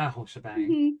after that whole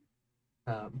shebang.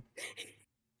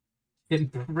 In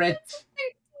Brett.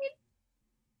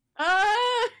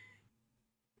 I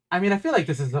mean, I feel like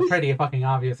this is pretty fucking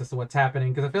obvious as to what's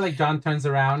happening, because I feel like Jhonn turns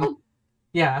around. Oh.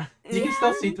 Yeah, you can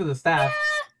still see through the staff.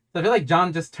 So I feel like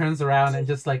Jhonn just turns around and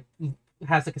just, like,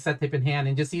 has a cassette tape in hand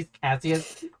and just sees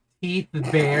Cassius, teeth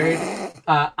bared,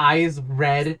 eyes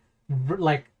red,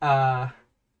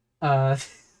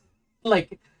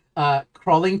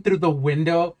 crawling through the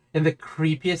window in the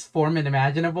creepiest form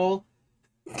imaginable.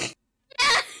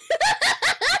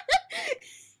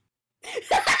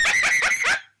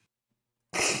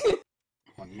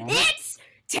 One moment. It's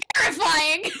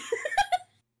terrifying.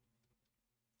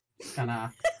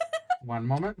 One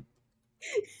moment.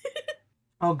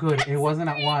 Oh, good. It wasn't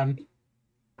at 1.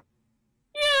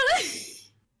 Yeah. So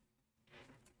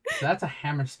that's a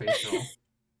hammer space roll.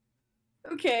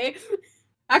 Okay.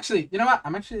 Actually, you know what?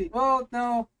 Well,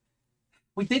 no.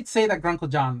 We did say that Grunkle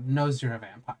Jhonn knows you're a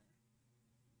vampire.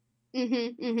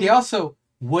 He also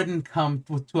wouldn't come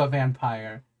to a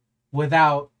vampire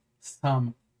without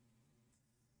some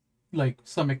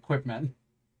equipment.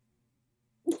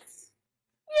 Yeah.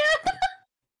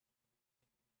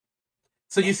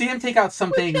 So you see him take out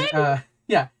something,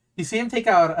 you see him take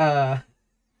out,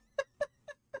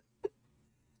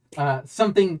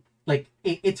 something, like,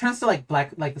 it turns to, like,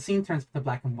 black, like, the scene turns to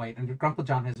black and white, and Grunkle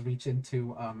Jhonn has reached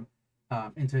into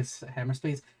his hammer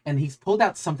space, and he's pulled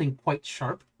out something quite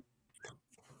sharp.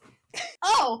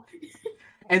 Oh.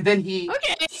 And then he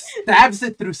Okay. stabs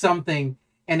it through something,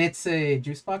 and it's a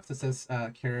juice box that says,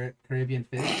 Caribbean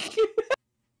Fizz.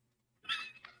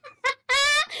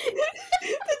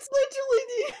 That's literally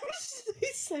the image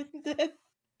they sent that.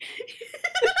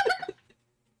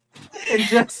 And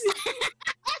just...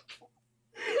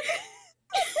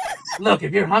 Look,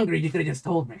 if you're hungry, you could have just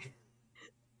told me.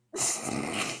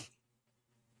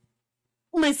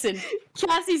 Listen,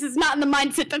 Cassius is not in the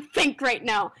mindset to think right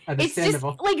now. It's just,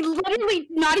 Understandable. like, literally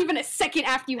not even a second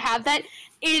after you have that,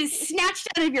 it is snatched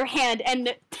out of your hand,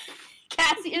 and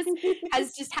Cassius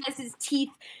has his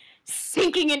teeth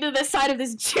sinking into the side of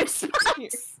this juice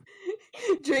box.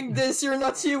 Drink this, you're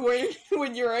not you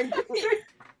when you're angry.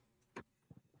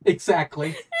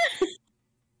 Exactly.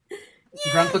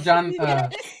 Grunkle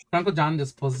Jhonn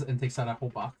just pulls and takes out a whole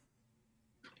box.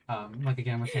 Like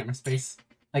again with hammer space.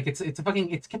 Like it's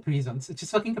Capri Suns. It's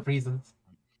just fucking Capri Suns.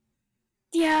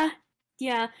 Yeah.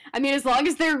 I mean, as long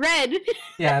as they're red.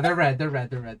 Yeah, they're red.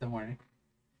 Don't worry.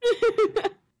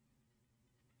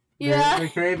 Yeah. They're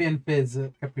Caribbean Fizz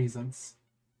Capri Suns.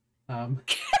 Caribbean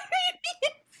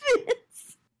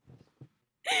Fizz.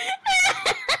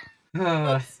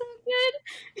 That's so good.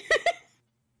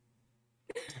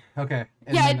 Okay.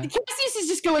 Yeah, Cassius is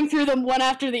just going through them one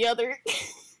after the other.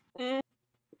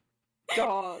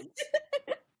 God.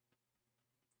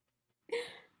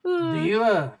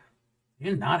 Do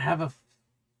you not have a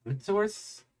food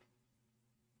source?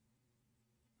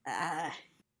 I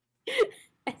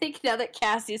think now that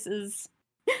Cassius is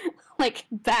like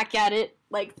back at it,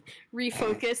 like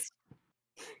refocused,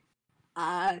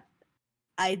 I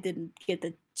didn't get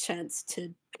the chance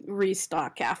to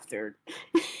restock after.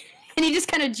 And he just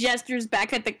kind of gestures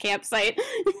back at the campsite.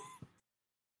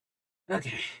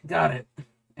 Okay, got it.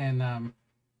 And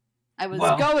I was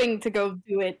going to go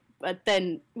do it, but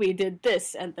then we did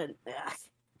this, and then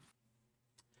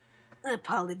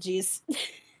apologies. Do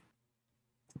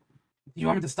you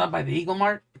want me to stop by the Eagle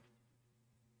Mart?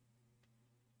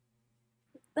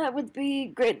 That would be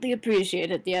greatly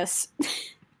appreciated, yes.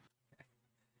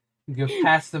 You go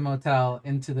past the motel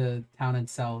into the town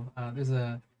itself. There's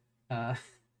a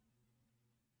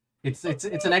it's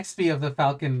an XP of the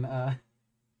Falcon.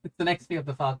 It's an XP of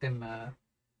the Falcon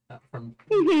from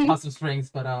Awesome Springs,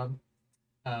 but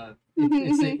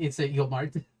it's a Eagle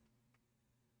Mart.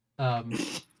 Where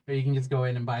you can just go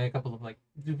in and buy a couple of like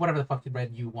whatever the fuck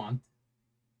bread you want.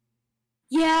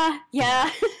 Yeah.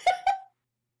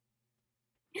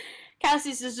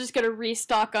 Cassius is just gonna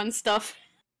restock on stuff.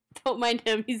 Don't mind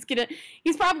him. He's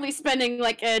probably spending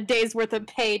like a day's worth of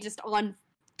pay just on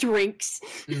drinks.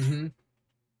 Mm-hmm.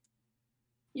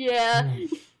 Yeah.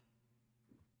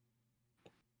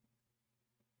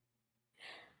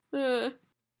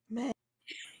 Man.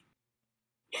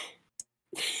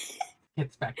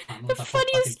 Gets back on with The a whole fucking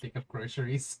funniest- thing of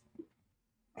groceries.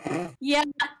 Yeah.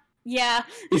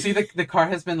 You see the car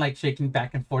has been like shaking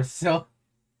back and forth still.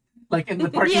 Like in the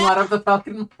parking Yeah. lot of the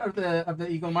Falcon of the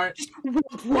Eagle Mart.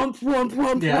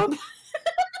 Wump. Yeah.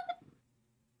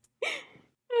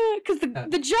 Because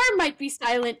the jar might be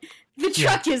silent, the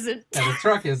truck isn't. Yeah, the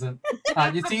truck isn't.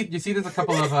 You see there's a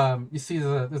couple of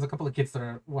there's a couple of kids that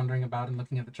are wandering about and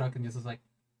looking at the truck and just is like,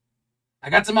 I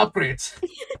got some upgrades.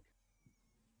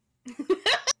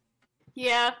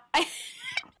 Yeah.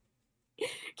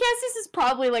 Cassius is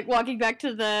probably like walking back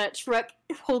to the truck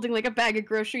holding like a bag of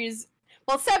groceries.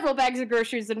 Well, several bags of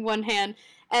groceries in one hand,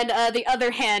 and the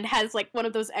other hand has like one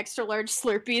of those extra large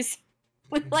Slurpees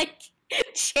with like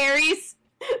cherries,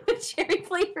 with cherry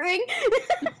flavoring.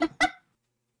 And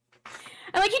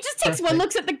like he just takes one,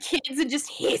 looks at the kids, and just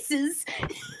hisses.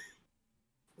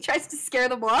 Tries to scare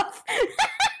them off.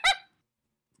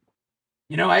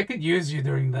 You know, I could use you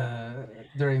during the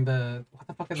what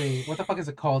the fuck is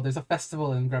it called? There's a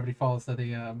festival in Gravity Falls that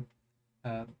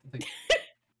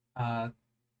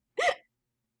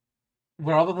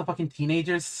where all of the fucking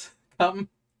teenagers come.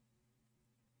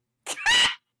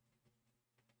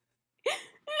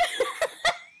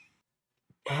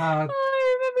 Oh, I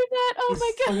remember that. Oh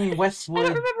my god. Fucking Westwood. I don't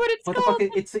remember what it's What called. the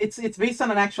fuck? It's based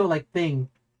on an actual like thing.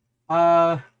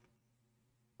 I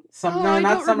Not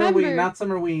don't Summerween, remember. not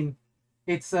Summerween.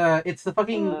 It's the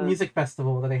fucking music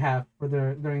festival that they have for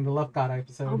during the Love God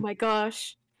episode. Oh my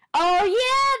gosh. Oh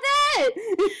yeah, that.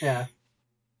 Yeah.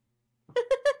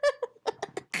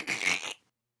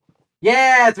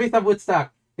 Yeah, it's based on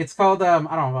Woodstock. It's called I don't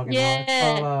fucking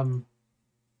know.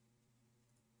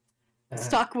 It's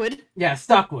called Stockwood. Yeah,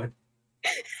 Stockwood.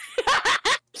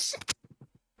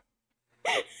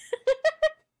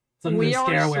 Something to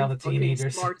scare away all the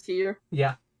teenagers. Smart here.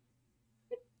 Yeah.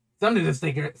 Something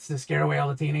to scare away all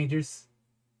the teenagers.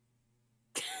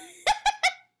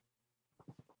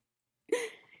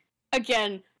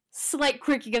 Again, slight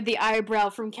quirking of the eyebrow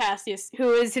from Cassius,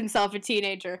 who is himself a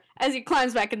teenager, as he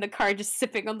climbs back in the car just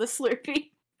sipping on the Slurpee.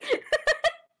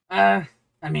 I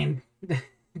mean,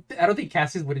 I don't think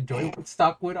Cassius would enjoy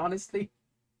Stockwood, honestly.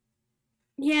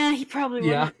 Yeah, he probably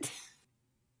Yeah.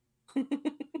 wouldn't.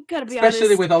 Gotta be Especially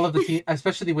honest. with all of the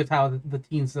especially with how the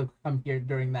teens have come here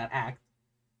during that act.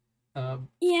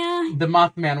 Yeah. The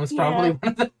Mothman was probably Yeah.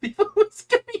 one of the people who was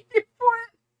coming here for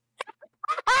it.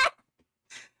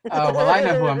 Oh, well, I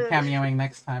know who I'm cameoing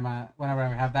next time, whenever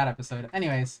I have that episode.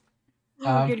 Anyways.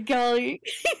 Oh, good golly.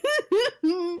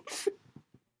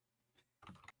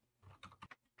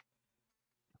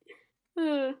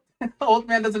 Old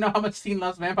man doesn't know how much Teen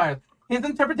loves vampires. His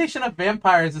interpretation of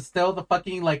vampires is still the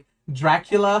fucking, like,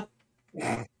 Dracula.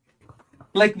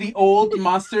 Like, the old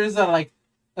monsters are, like,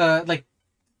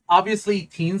 obviously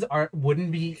teens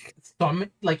wouldn't be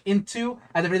into,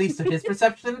 at the very least to his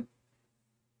perception.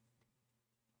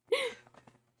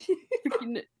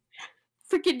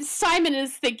 Freaking Simon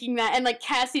is thinking that, and like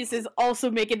Cassius is also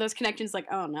making those connections. Like,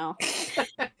 oh no.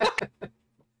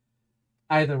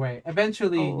 Either way,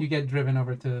 eventually you get driven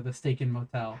over to the Steak Inn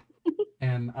Motel,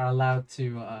 and are allowed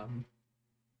to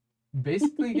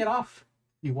basically get off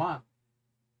if you want.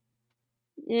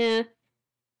 Yeah.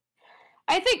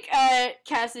 I think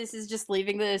Cassius is just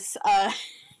leaving this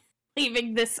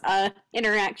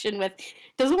interaction with,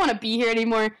 doesn't want to be here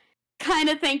anymore. Kind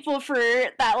of thankful for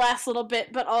that last little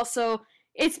bit, but also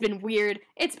it's been weird.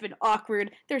 It's been awkward.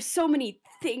 There's so many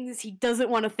things he doesn't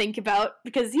want to think about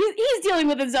because he's dealing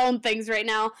with his own things right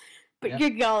now. But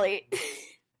good golly.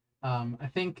 I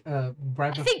think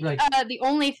the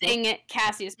only thing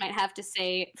Cassius might have to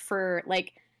say for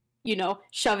like, you know,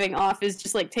 shoving off is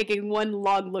just like taking one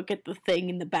long look at the thing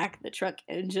in the back of the truck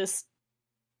and just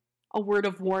a word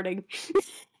of warning.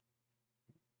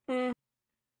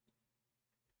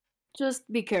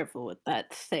 Just be careful with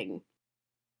that thing.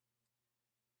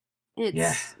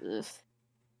 It's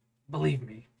believe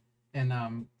me.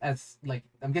 And as like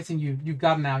I'm guessing you've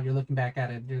gotten out, you're looking back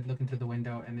at it, you're looking through the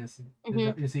window, and you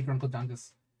see Grunkle Jhonn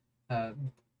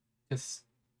just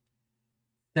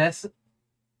says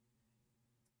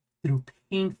through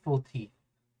painful teeth,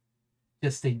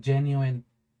 just a genuine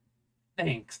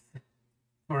thanks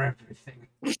for everything.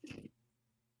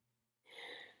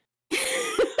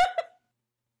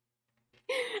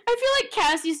 I feel like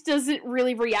Cassius doesn't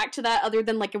really react to that other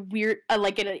than like a weird,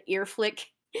 like an ear flick.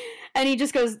 And he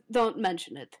just goes, don't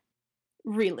mention it.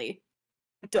 Really.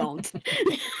 Don't.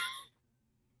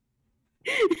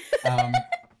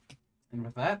 And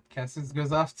with that, Cassius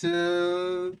goes off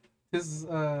to his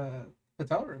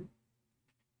hotel room.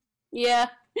 Yeah.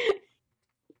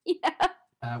 Yeah.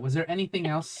 Was there anything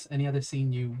else, any other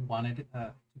scene you wanted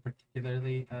to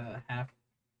particularly have?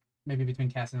 Maybe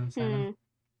between Cassius and Simon?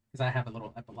 Because I have a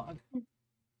little epilogue.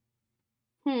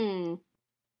 I'm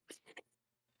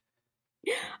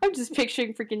just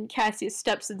picturing freaking Cassius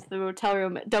steps into the motel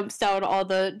room, dumps down all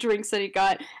the drinks that he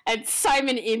got, and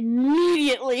Simon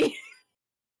immediately.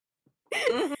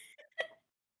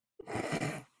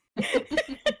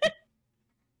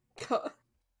 God.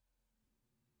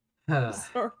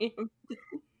 Sorry.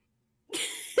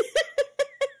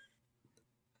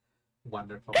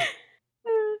 Wonderful.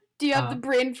 Do you have the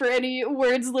brain for any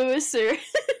words, Lewis? Or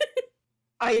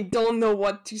I don't know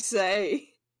what to say.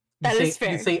 That is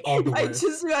fair. You say all the words. I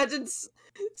just imagine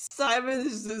Simon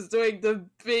is just doing the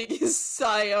biggest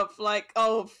sigh of like,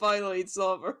 oh, finally it's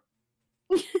over.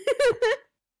 You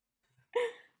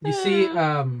see,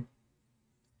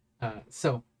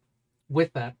 so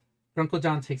with that, Grunkle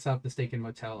Jhonn takes off the Steak Inn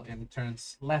Motel and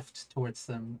turns left towards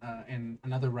them, and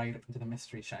another right into the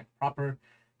Mystery Shack proper,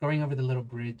 going over the little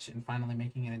bridge and finally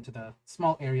making it into the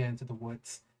small area into the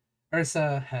woods.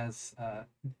 Ursa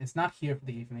is not here for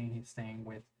the evening. He's staying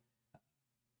with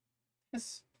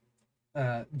his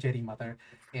Jade mother,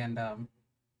 and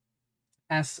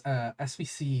as we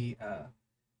see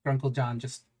Grunkle Jhonn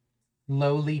just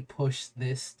slowly push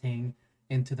this thing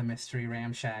into the mystery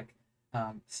ram shack,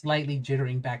 slightly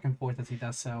jittering back and forth as he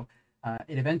does so,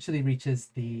 it eventually reaches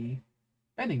the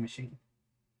vending machine,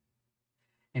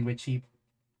 in which he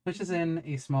pushes in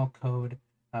a small code,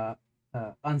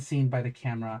 unseen by the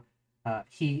camera.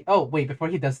 Before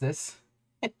he does this,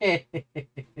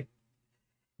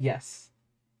 yes,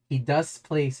 he does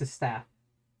place his staff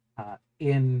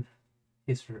in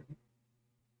his room.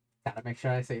 Gotta make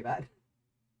sure I say that.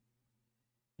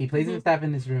 He places his staff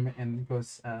in his room and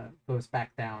goes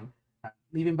back down,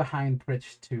 leaving behind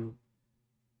Pritch to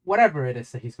whatever it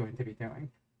is that he's going to be doing.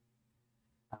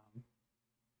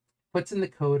 Puts in the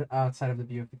code outside of the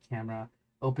view of the camera,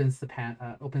 opens the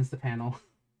panel,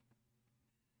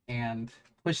 and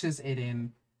pushes it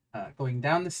in, going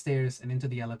down the stairs and into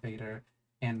the elevator,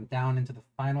 and down into the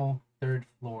final third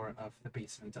floor of the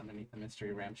basement underneath the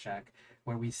mystery ram shack,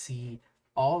 where we see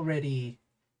already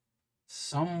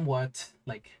somewhat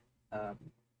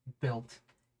built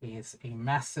is a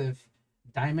massive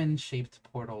diamond-shaped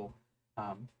portal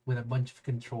with a bunch of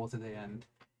controls at the end,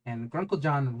 And Grunkle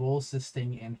Jhonn rolls this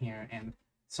thing in here and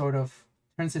sort of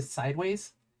turns it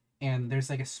sideways, and there's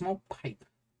like a small pipe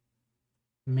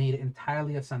made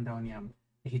entirely of Sandonium.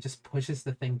 He just pushes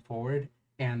the thing forward,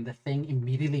 and the thing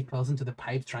immediately falls into the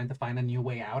pipe, trying to find a new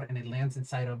way out, and it lands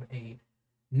inside of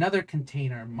another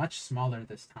container, much smaller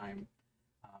this time,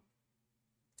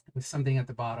 with something at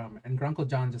the bottom. And Grunkle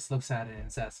Jhonn just looks at it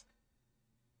and says,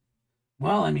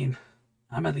 "Well, I mean,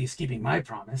 I'm at least keeping my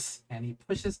promise." And he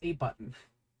pushes a button,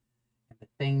 and the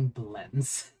thing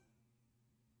blends.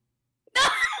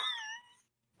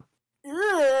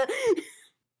 Ugh.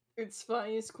 It's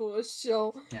fine, it's cool, it's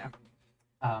chill. Yeah.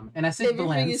 And as it Everything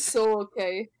blends, is so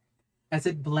okay. as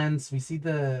it blends, we see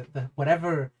the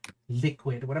whatever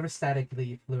liquid, whatever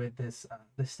statically fluid this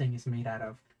thing is made out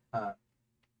of,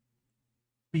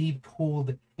 be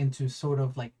pulled into sort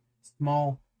of like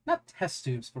small, not test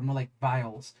tubes, but more like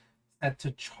vials set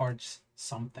to charge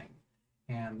something.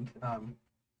 And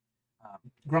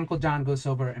Grunkle Jhonn goes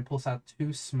over and pulls out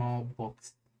two small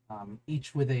books,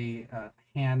 each with a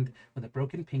hand with a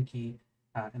broken pinky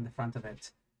in the front of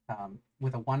it,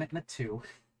 with a 1 and a 2.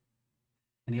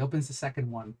 And he opens the second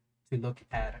one to look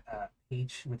at a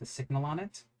page with a signal on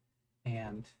it,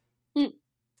 and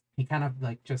he kind of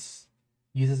like just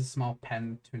uses a small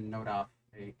pen to note off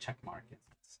a check mark.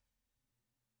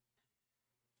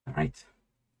 All right,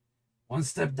 one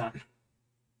step done.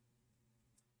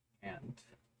 And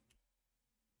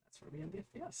that's where we end the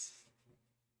FPS.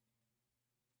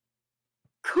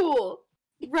 Cool.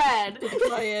 Red.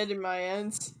 My head in my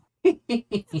hands.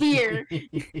 Here.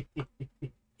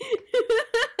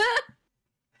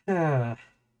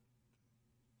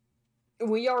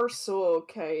 We are so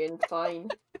okay and fine.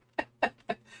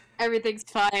 Everything's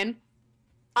fine.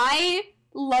 I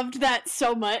loved that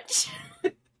so much.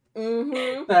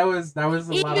 Mm-hmm. That was a lot of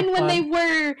fun. Even when they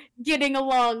were getting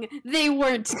along, they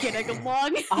weren't getting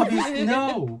along. Obviously,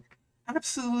 no,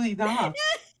 absolutely not.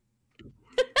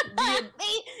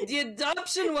 The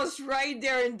adoption was right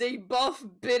there, and they both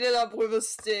bit it up with a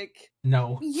stick.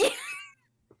 No. Yeah.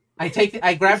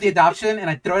 I grab the adoption and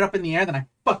I throw it up in the air, then I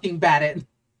fucking bat it.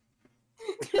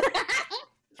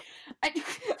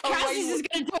 Cassius is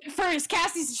gonna do it first.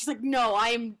 Cassius is just like,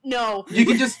 no. You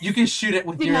can shoot it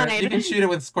with Denied. you can shoot it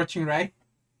with Scorching Ray.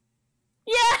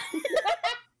 Yeah.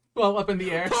 Well, up in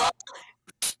the air.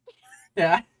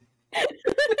 Yeah.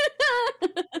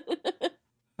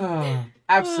 Oh,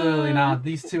 absolutely not.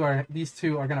 These two are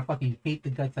gonna fucking hate the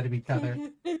guts out of each other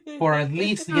for at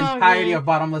least the Oh, entirety man. of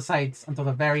Bottomless Heights until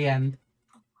the very end.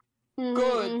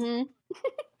 Good. Mhm.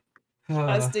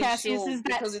 As they Cassius should, is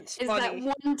because it's that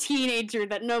funny. one teenager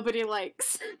that nobody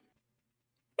likes.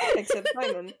 Except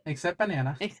Simon. Except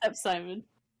Banana. Except Simon.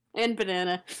 And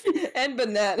Banana. And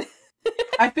Banana.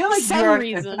 I feel like Some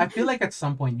reason. I feel like at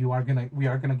some point we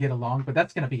are gonna get along, but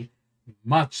that's gonna be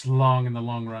much long in the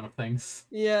long run of things.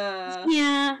 Yeah.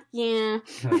 Yeah.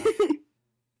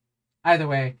 Either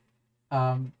way,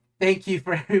 thank you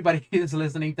for everybody who's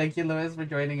listening. Thank you, Lewis, for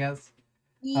joining us.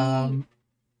 Thank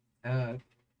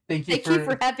you Thank you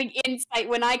for having insight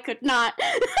when I could not.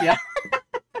 Yeah.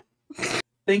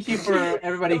 Thank you for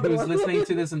everybody who's listening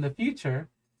to this in the future.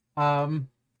 Yeah.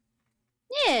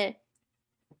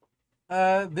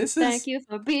 This is Thank you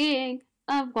for being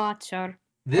a watcher.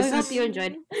 this I is hope you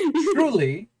enjoyed.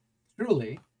 truly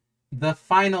the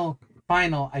final,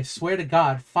 I swear to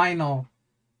God, final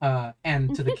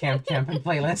end to the camping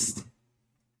playlist.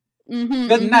 Mm-hmm,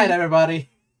 Good night, everybody.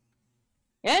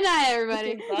 Good night,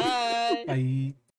 everybody. Bye. Bye.